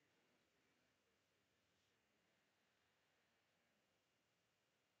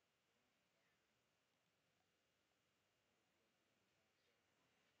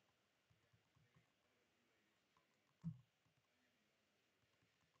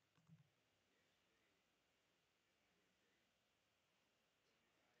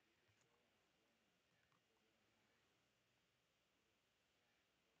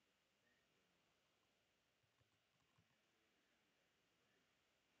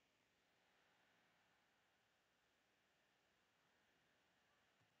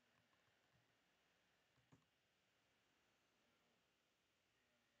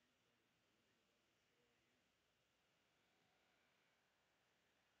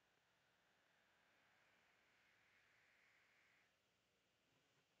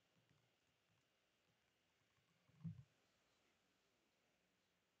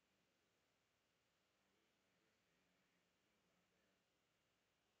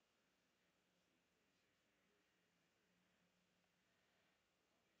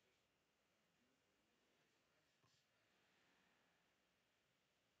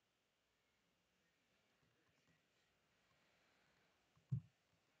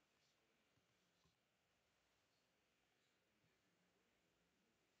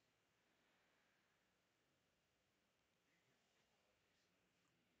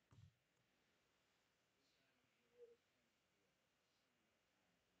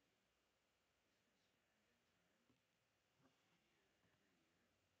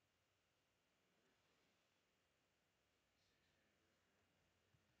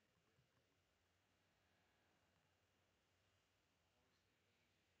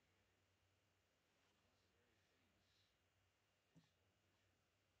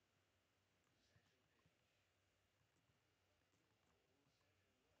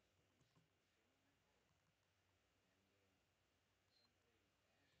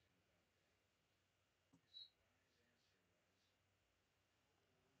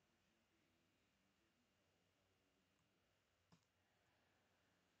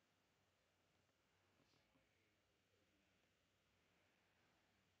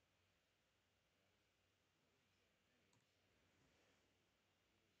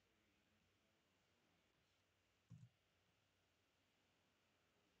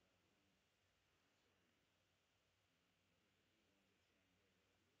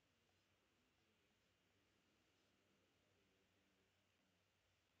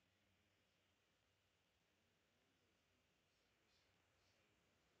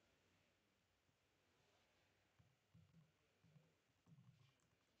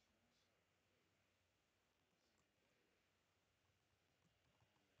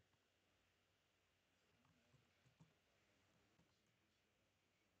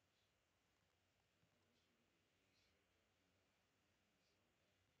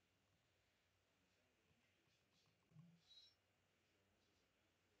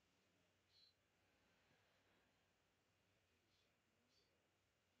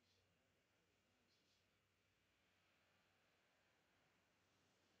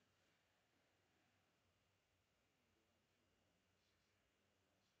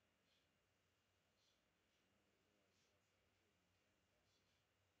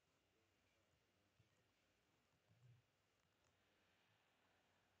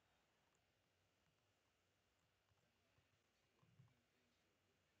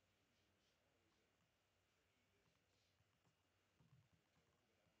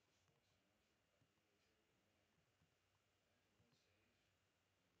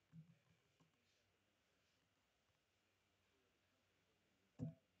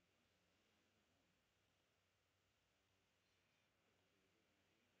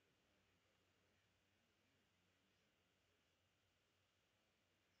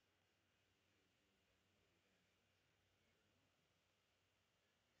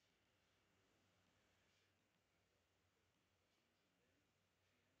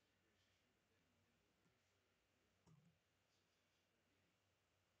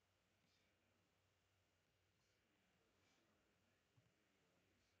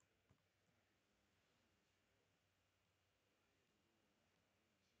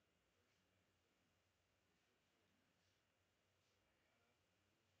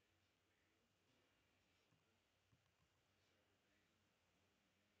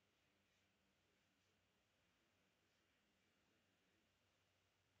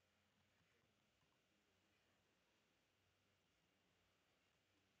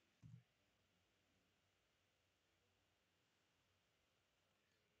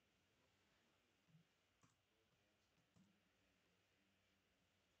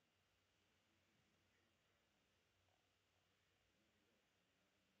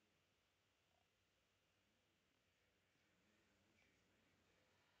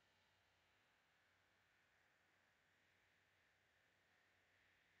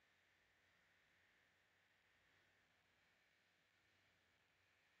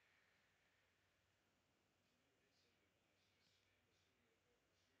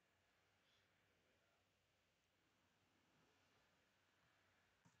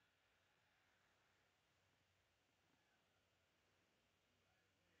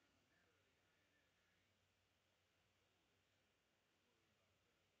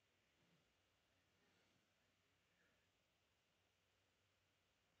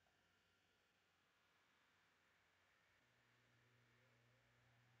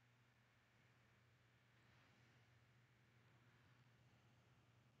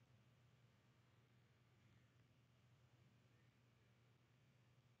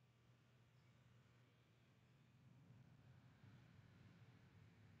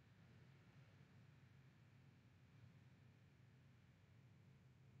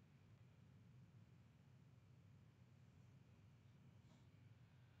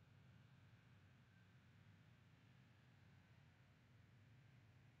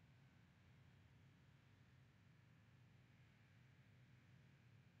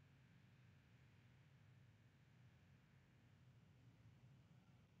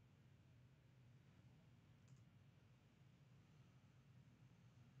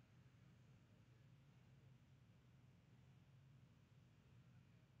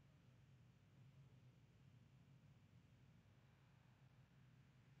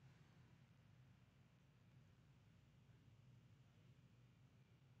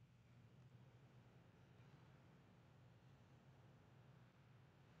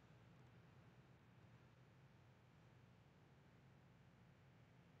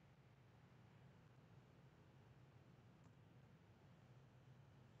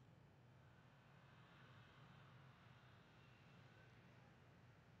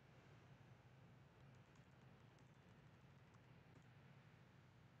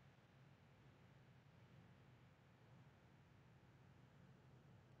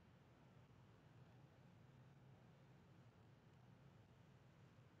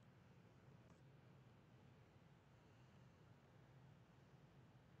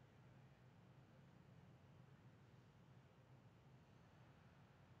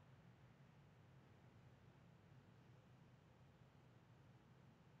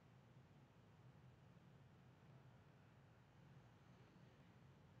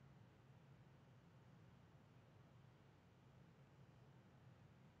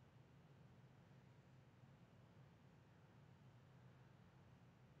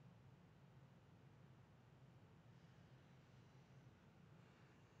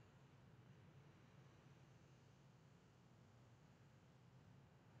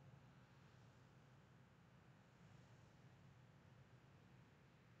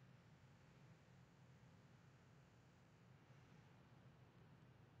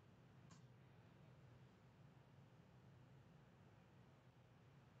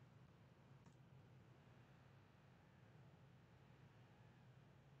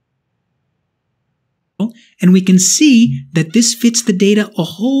 And we can see that this fits the data a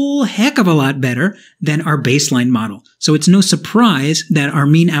whole heck of a lot better than our baseline model. So it's no surprise that our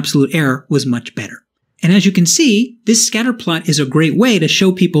mean absolute error was much better. And as you can see, this scatter plot is a great way to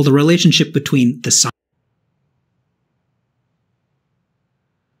show people the relationship between the size.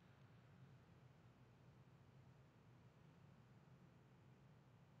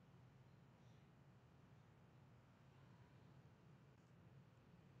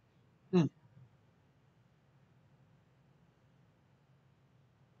 Hmm.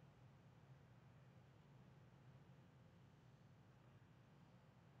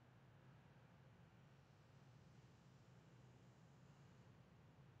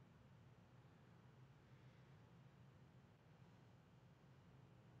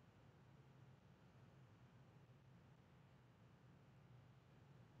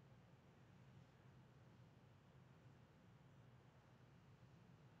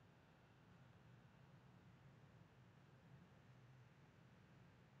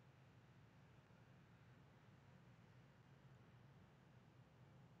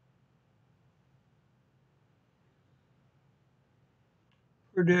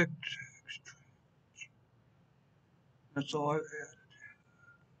 Predict. That's all I've had.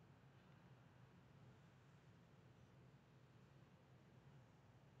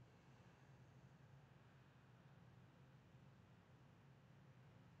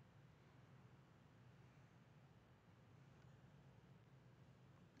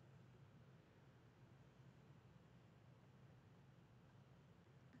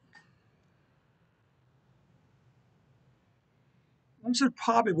 This is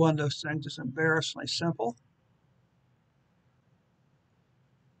probably one of those things that's embarrassingly simple.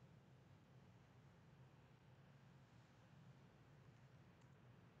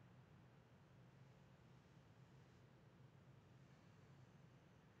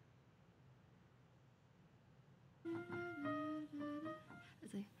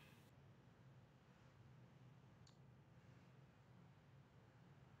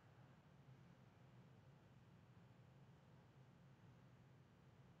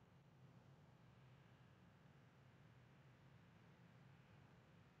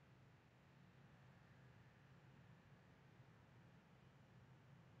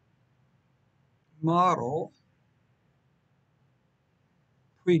 Model,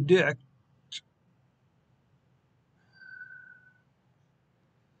 predict.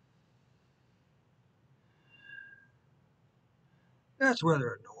 That's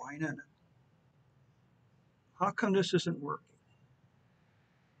rather annoying, isn't it? How come this isn't working?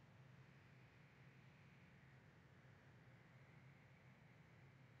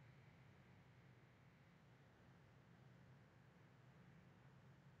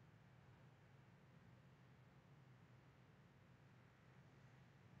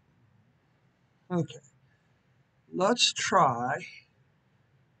 Okay, let's try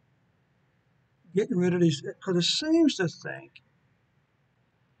getting rid of these because it seems to think.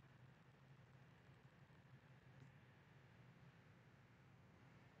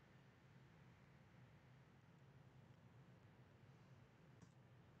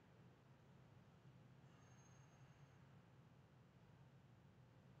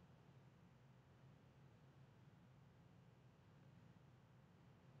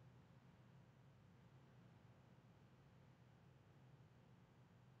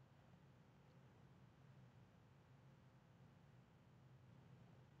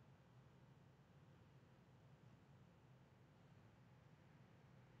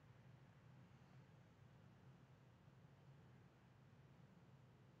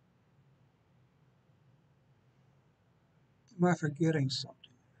 Am I forgetting something?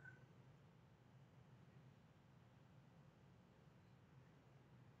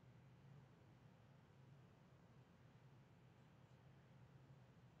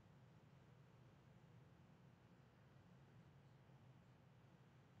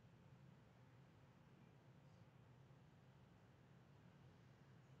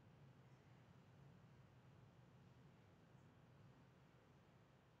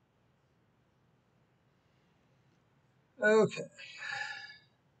 Okay,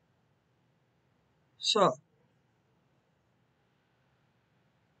 so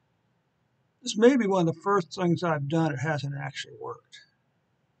this may be one of the first things I've done. It hasn't actually worked.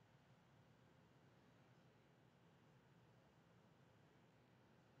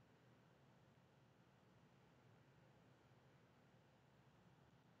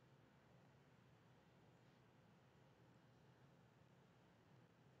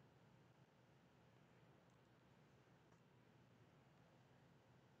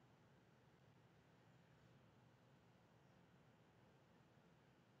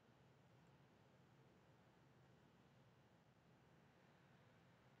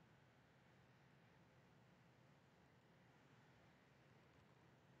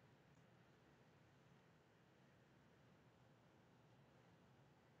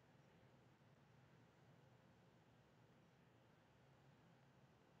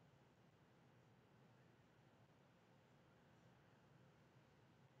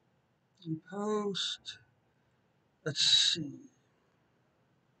 Post. Let's see.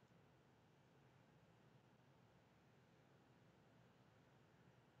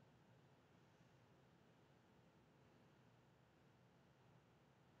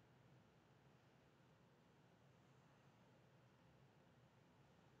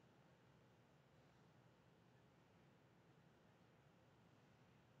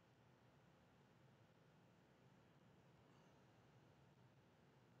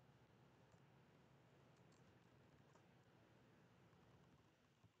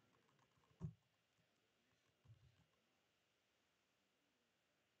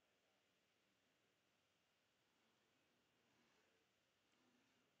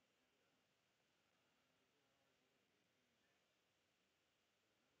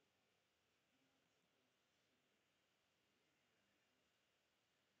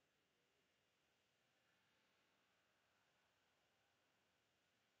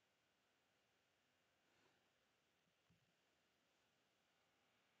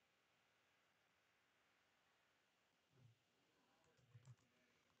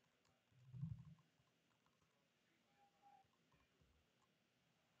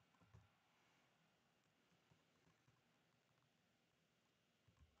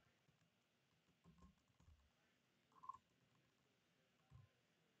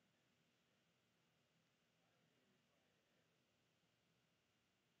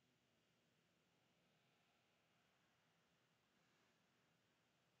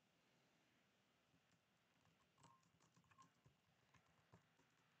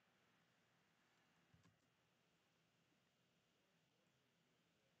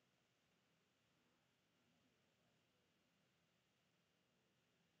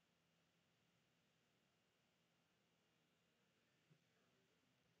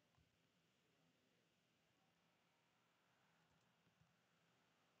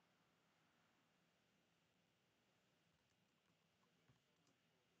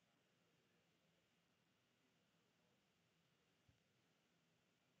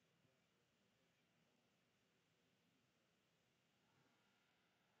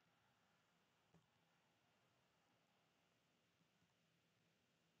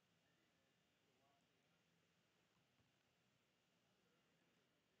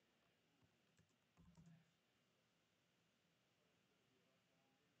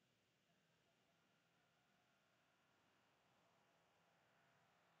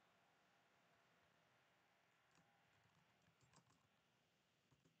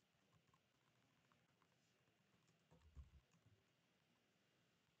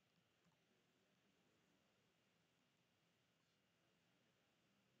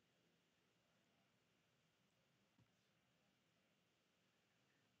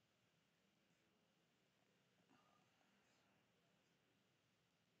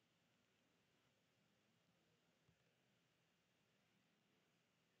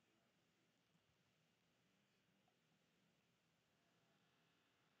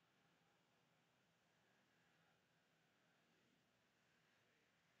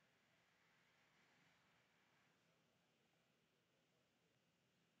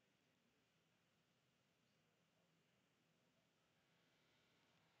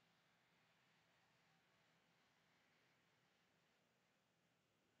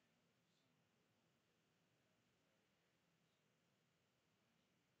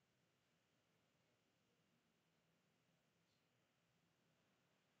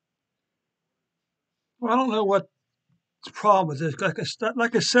 Well, I don't know what the problem with this.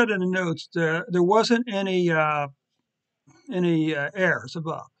 Like I said in the notes, there wasn't any errors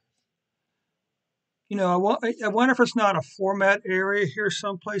above. I wonder if it's not a format area here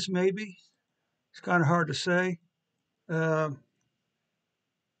someplace. Maybe it's kind of hard to say. Uh,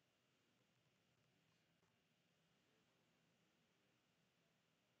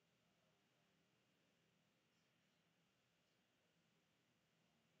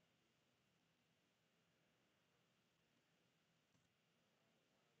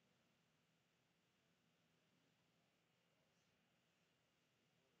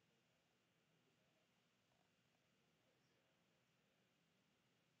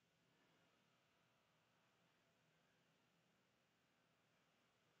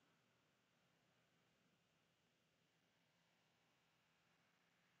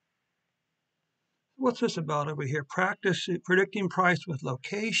 what's this about over here? Practice predicting price with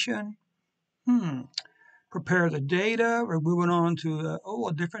location. Hmm. Prepare the data. We're moving on to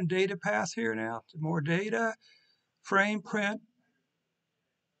a different data path here now. More data. Frame print.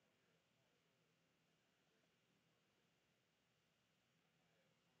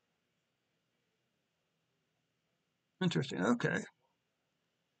 Interesting. Okay.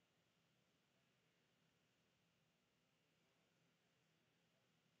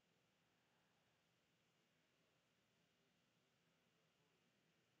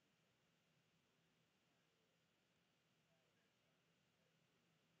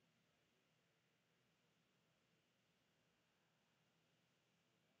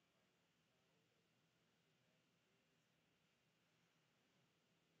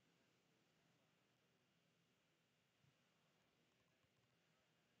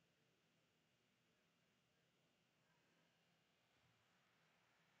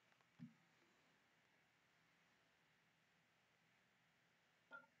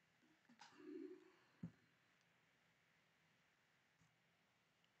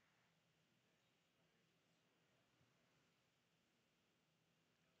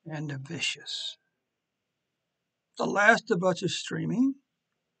 and the vicious. The Last of Us is streaming.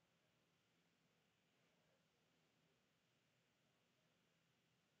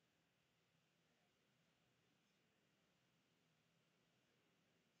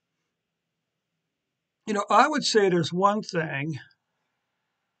 I would say there's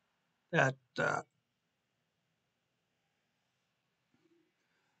that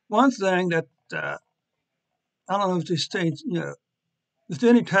one thing that I don't know if these things, with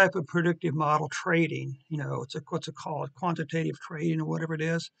any type of predictive model trading, what's it called, quantitative trading or whatever it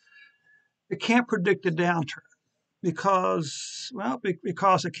is, it can't predict a downturn because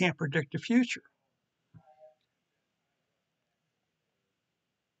it can't predict the future.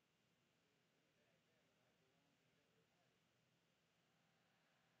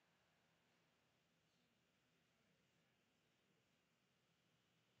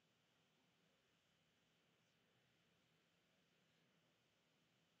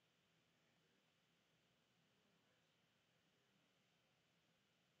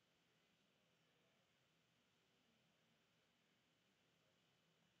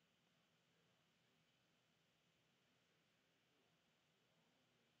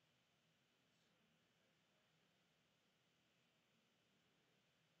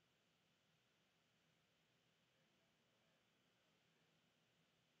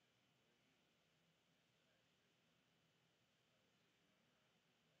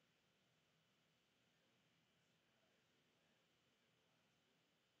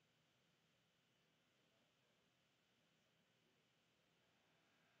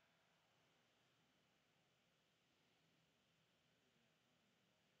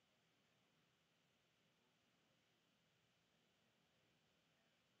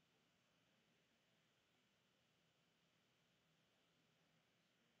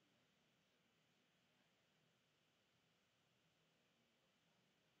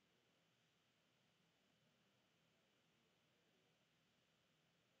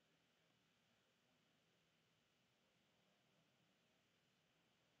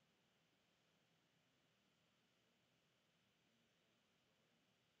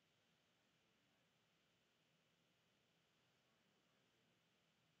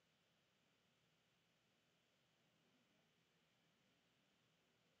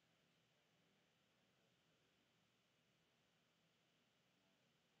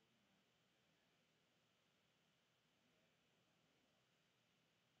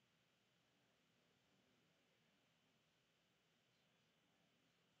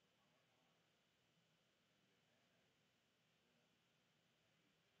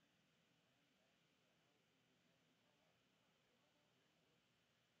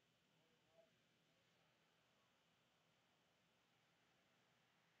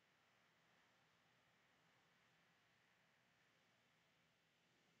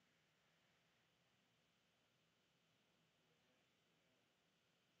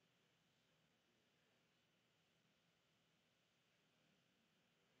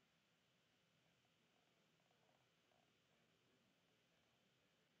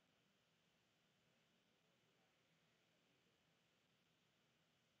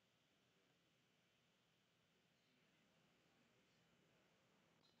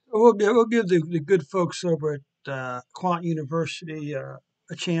 We'll give the good folks over at Quant University a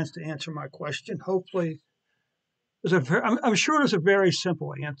chance to answer my question. Hopefully, I'm sure there's a very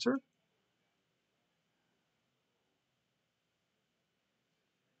simple answer.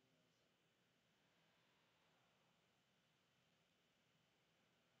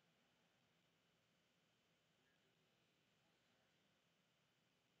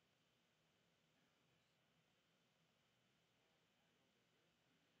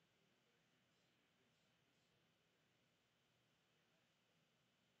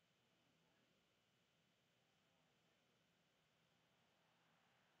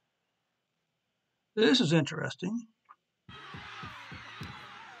 This is interesting.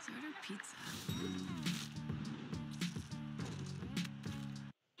 So order pizza.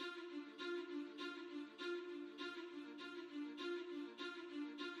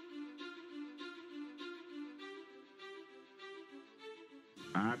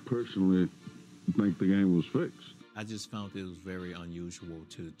 I personally think the game was fixed. I just found it was very unusual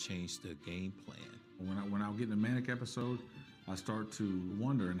to change the game plan. When I get in a manic episode, I start to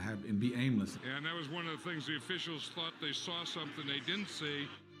wonder and be aimless. And that was one of the things the officials thought they saw something they didn't see.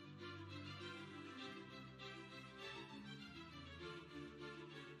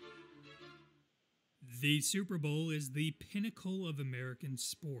 The Super Bowl is the pinnacle of American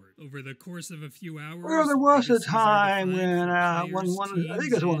sport. Over the course of a few hours, Well, there was a legacies are time defined when for one players, I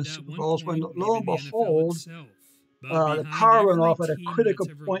think it was teams, one of the and Super at one Bowls when point, lo and even the NFL behold, itself. But the behind power went every off at a team critical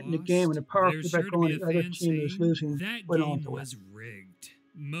that's ever point in the game, and lost, the power there's came sure back to on. be a The other fan team that was saying losing that went on game to win. was rigged.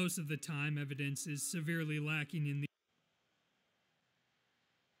 Most of the time, evidence is severely lacking in the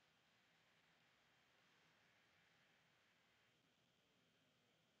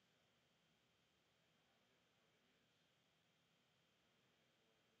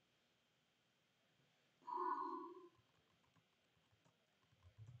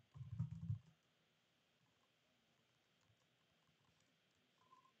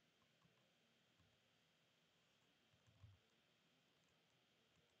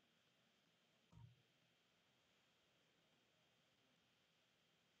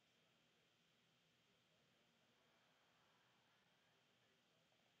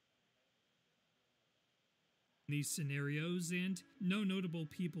these scenarios, and no notable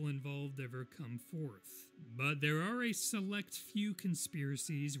people involved ever come forth. But there are a select few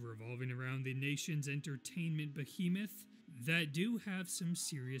conspiracies revolving around the nation's entertainment behemoth that do have some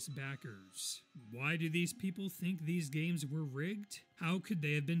serious backers. Why do these people think these games were rigged? How could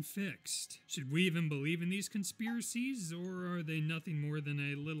they have been fixed? Should we even believe in these conspiracies, or are they nothing more than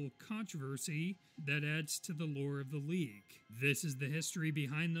a little controversy that adds to the lore of the league? This is the history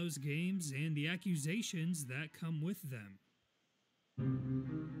behind those games and the accusations that come with them.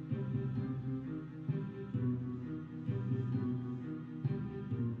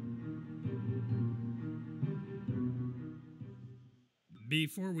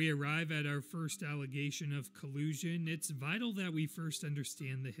 Before we arrive at our first allegation of collusion, it's vital that we first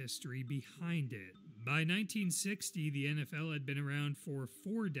understand the history behind it. By 1960, the NFL had been around for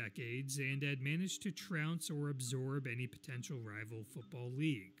 4 decades and had managed to trounce or absorb any potential rival football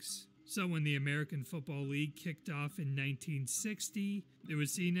leagues. So when the American Football League kicked off in 1960, it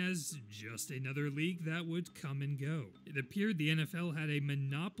was seen as just another league that would come and go. It appeared the NFL had a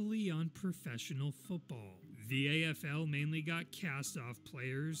monopoly on professional football. The AFL mainly got cast-off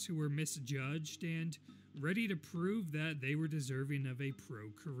players who were misjudged and ready to prove that they were deserving of a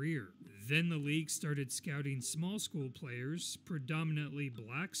pro career. Then the league started scouting small school players, predominantly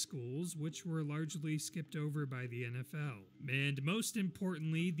black schools, which were largely skipped over by the NFL. And most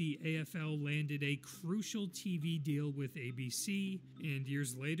importantly, the AFL landed a crucial TV deal with ABC, and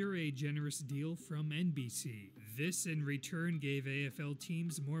years later a generous deal from NBC. This in return gave AFL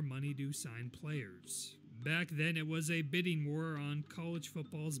teams more money to sign players. Back then, it was a bidding war on college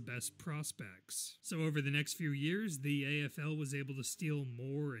football's best prospects. So over the next few years, the AFL was able to steal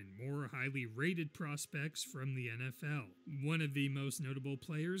more and more highly rated prospects from the NFL. One of the most notable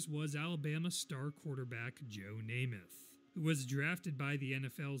players was Alabama star quarterback Joe Namath, who was drafted by the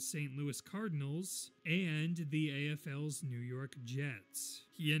NFL's St. Louis Cardinals and the AFL's New York Jets.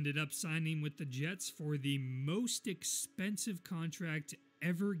 He ended up signing with the Jets for the most expensive contract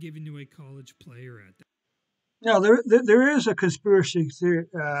ever given to a college player at that. Now, there is a conspiracy theory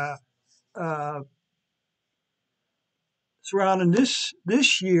surrounding this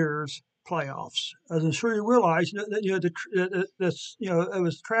year's playoffs. As I'm sure you realize, it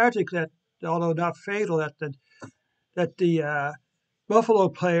was tragic that, although not fatal, that the Buffalo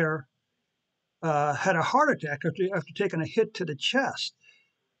player had a heart attack after taking a hit to the chest.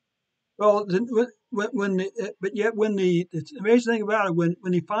 Well, the amazing thing about it,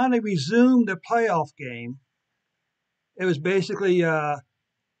 when he finally resumed the playoff game, it was basically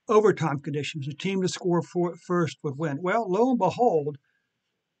overtime conditions. The team to score first would win. Well, lo and behold,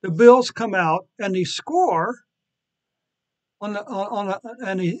 the Bills come out and they score on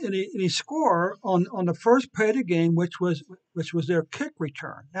the score on the first play of the game, which was their kick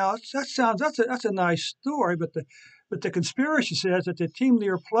return. Now that's a nice story, but the conspiracy says that the team they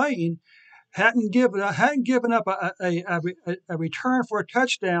were playing hadn't given up a return for a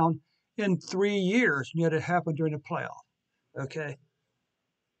touchdown in 3 years, and yet it happened during the playoff. Okay.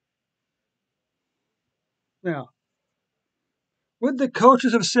 Now, would the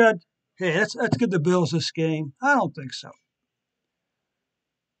coaches have said, "Hey, let's give the Bills this game"? I don't think so.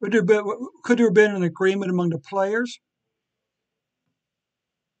 Could there have been an agreement among the players?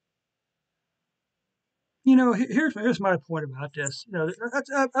 Here's my point about this.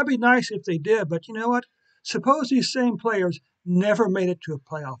 That'd be nice if they did, but you know what? Suppose these same players never made it to a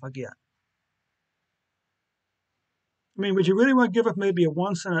playoff again. I mean, would you really want to give up maybe a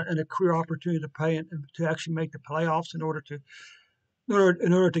once in a career opportunity to play and to actually make the playoffs in order to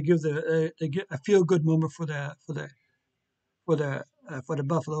give to get a feel good moment for the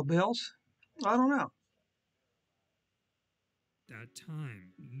Buffalo Bills? I don't know. That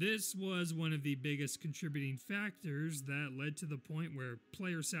time. This was one of the biggest contributing factors that led to the point where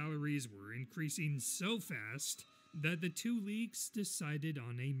player salaries were increasing so fast that the two leagues decided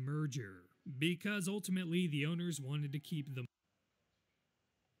on a merger. because ultimately the owners wanted to keep the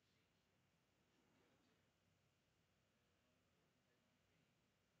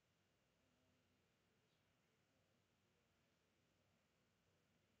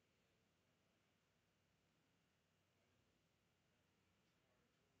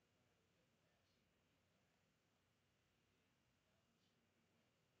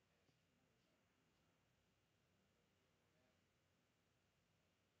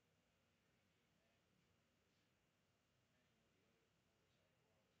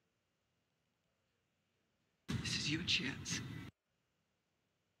This is your chance.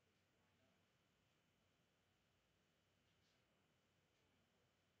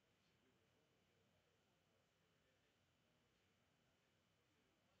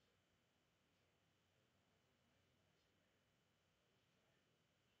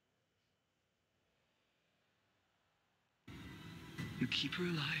 You keep her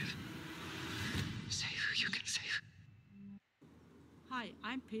alive. Save her, you can save her. Hi,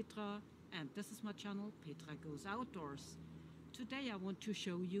 I'm Petra, and this is my channel, Petra Goes Outdoors. Today I want to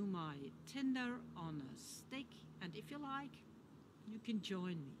show you my Tinder on a stick, and if you like, you can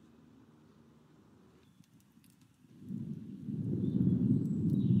join me.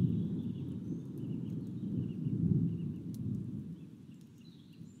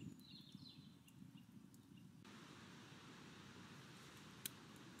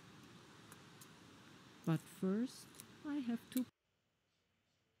 But first, I have to.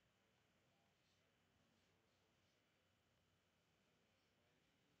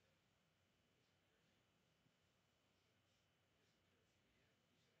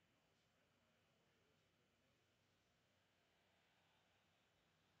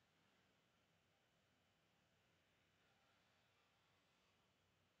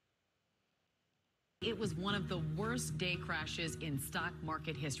 It was one of the worst day crashes in stock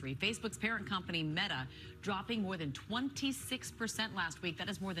market history. Facebook's parent company, Meta, dropping more than 26% last week. That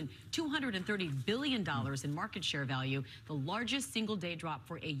is more than $230 billion in market share value, the largest single day drop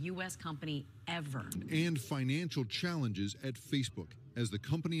for a U.S. company ever. And financial challenges at Facebook as the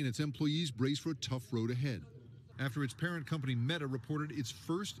company and its employees brace for a tough road ahead. After its parent company Meta reported its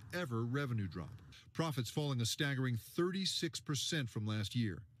first ever revenue drop, profits falling a staggering 36% from last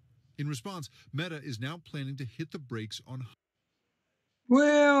year. In response, Meta is now planning to hit the brakes on.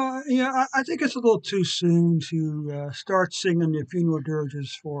 Well, yeah, I think it's a little too soon to start singing the funeral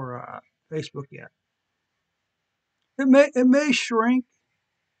dirges for Facebook yet. It may shrink,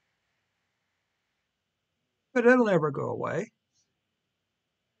 but it'll never go away.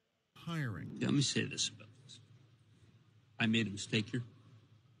 Hiring. Yeah, let me say this about this. I made a mistake here.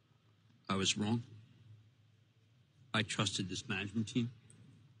 I was wrong. I trusted this management team.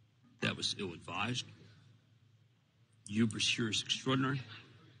 That was ill-advised. Hubris here is extraordinary.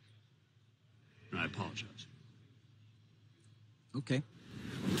 And I apologize. Okay.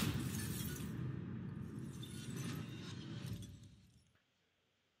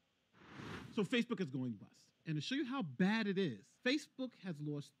 So Facebook is going bust. And to show you how bad it is, Facebook has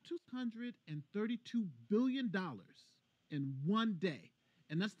lost $232 billion in one day.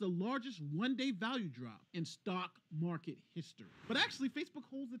 And that's the largest one-day value drop in stock market history. But actually, Facebook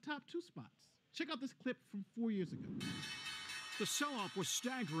holds the top two spots. Check out this clip from 4 years ago. The sell-off was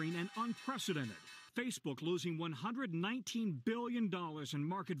staggering and unprecedented. Facebook losing $119 billion in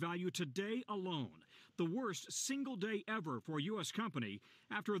market value today alone. The worst single day ever for a U.S. company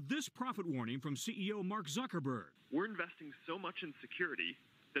after this profit warning from CEO Mark Zuckerberg. We're investing so much in security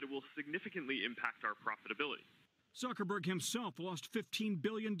that it will significantly impact our profitability. Zuckerberg himself lost $15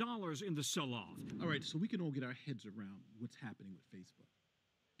 billion in the sell-off. All right, so we can all get our heads around what's happening with Facebook.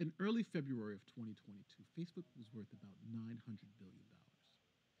 In early February of 2022, Facebook was worth about $900 billion.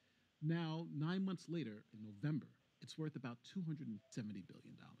 Now, 9 months later, in November, it's worth about $270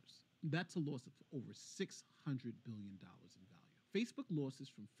 billion. That's a loss of over $600 billion in value. Facebook losses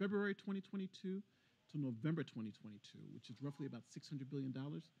from February 2022 to November 2022, which is roughly about $600 billion,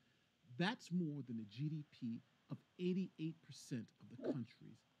 that's more than the GDP of 88% of the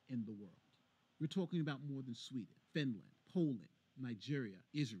countries in the world. We're talking about more than Sweden, Finland, Poland, Nigeria,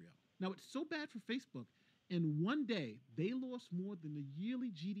 Israel. Now, it's so bad for Facebook. In one day, they lost more than the yearly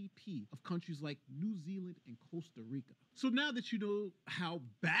GDP of countries like New Zealand and Costa Rica. So now that you know how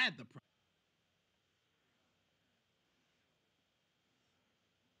bad the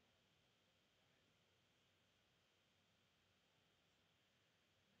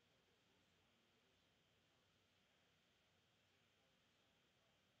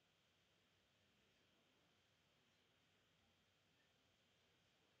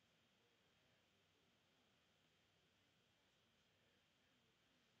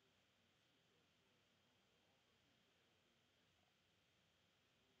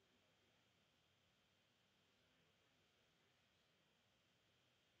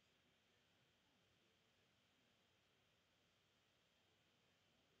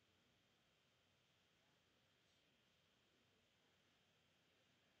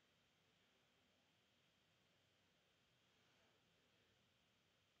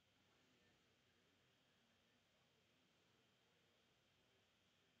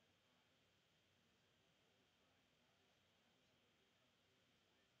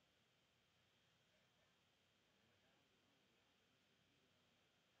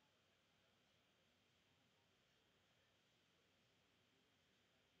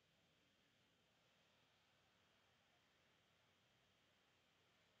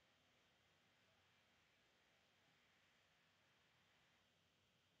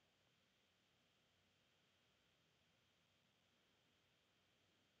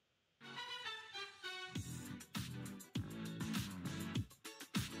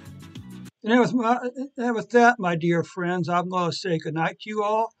And with that, my dear friends, I'm going to say goodnight to you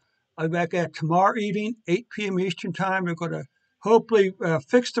all. I'll be back at tomorrow evening, 8 p.m. Eastern Time. We're going to hopefully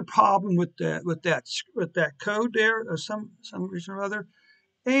fix the problem with that code there, or some reason or other,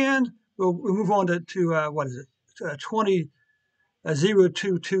 and we'll move on to what is it,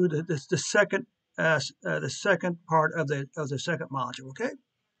 20.022, the second part of the second module. Okay.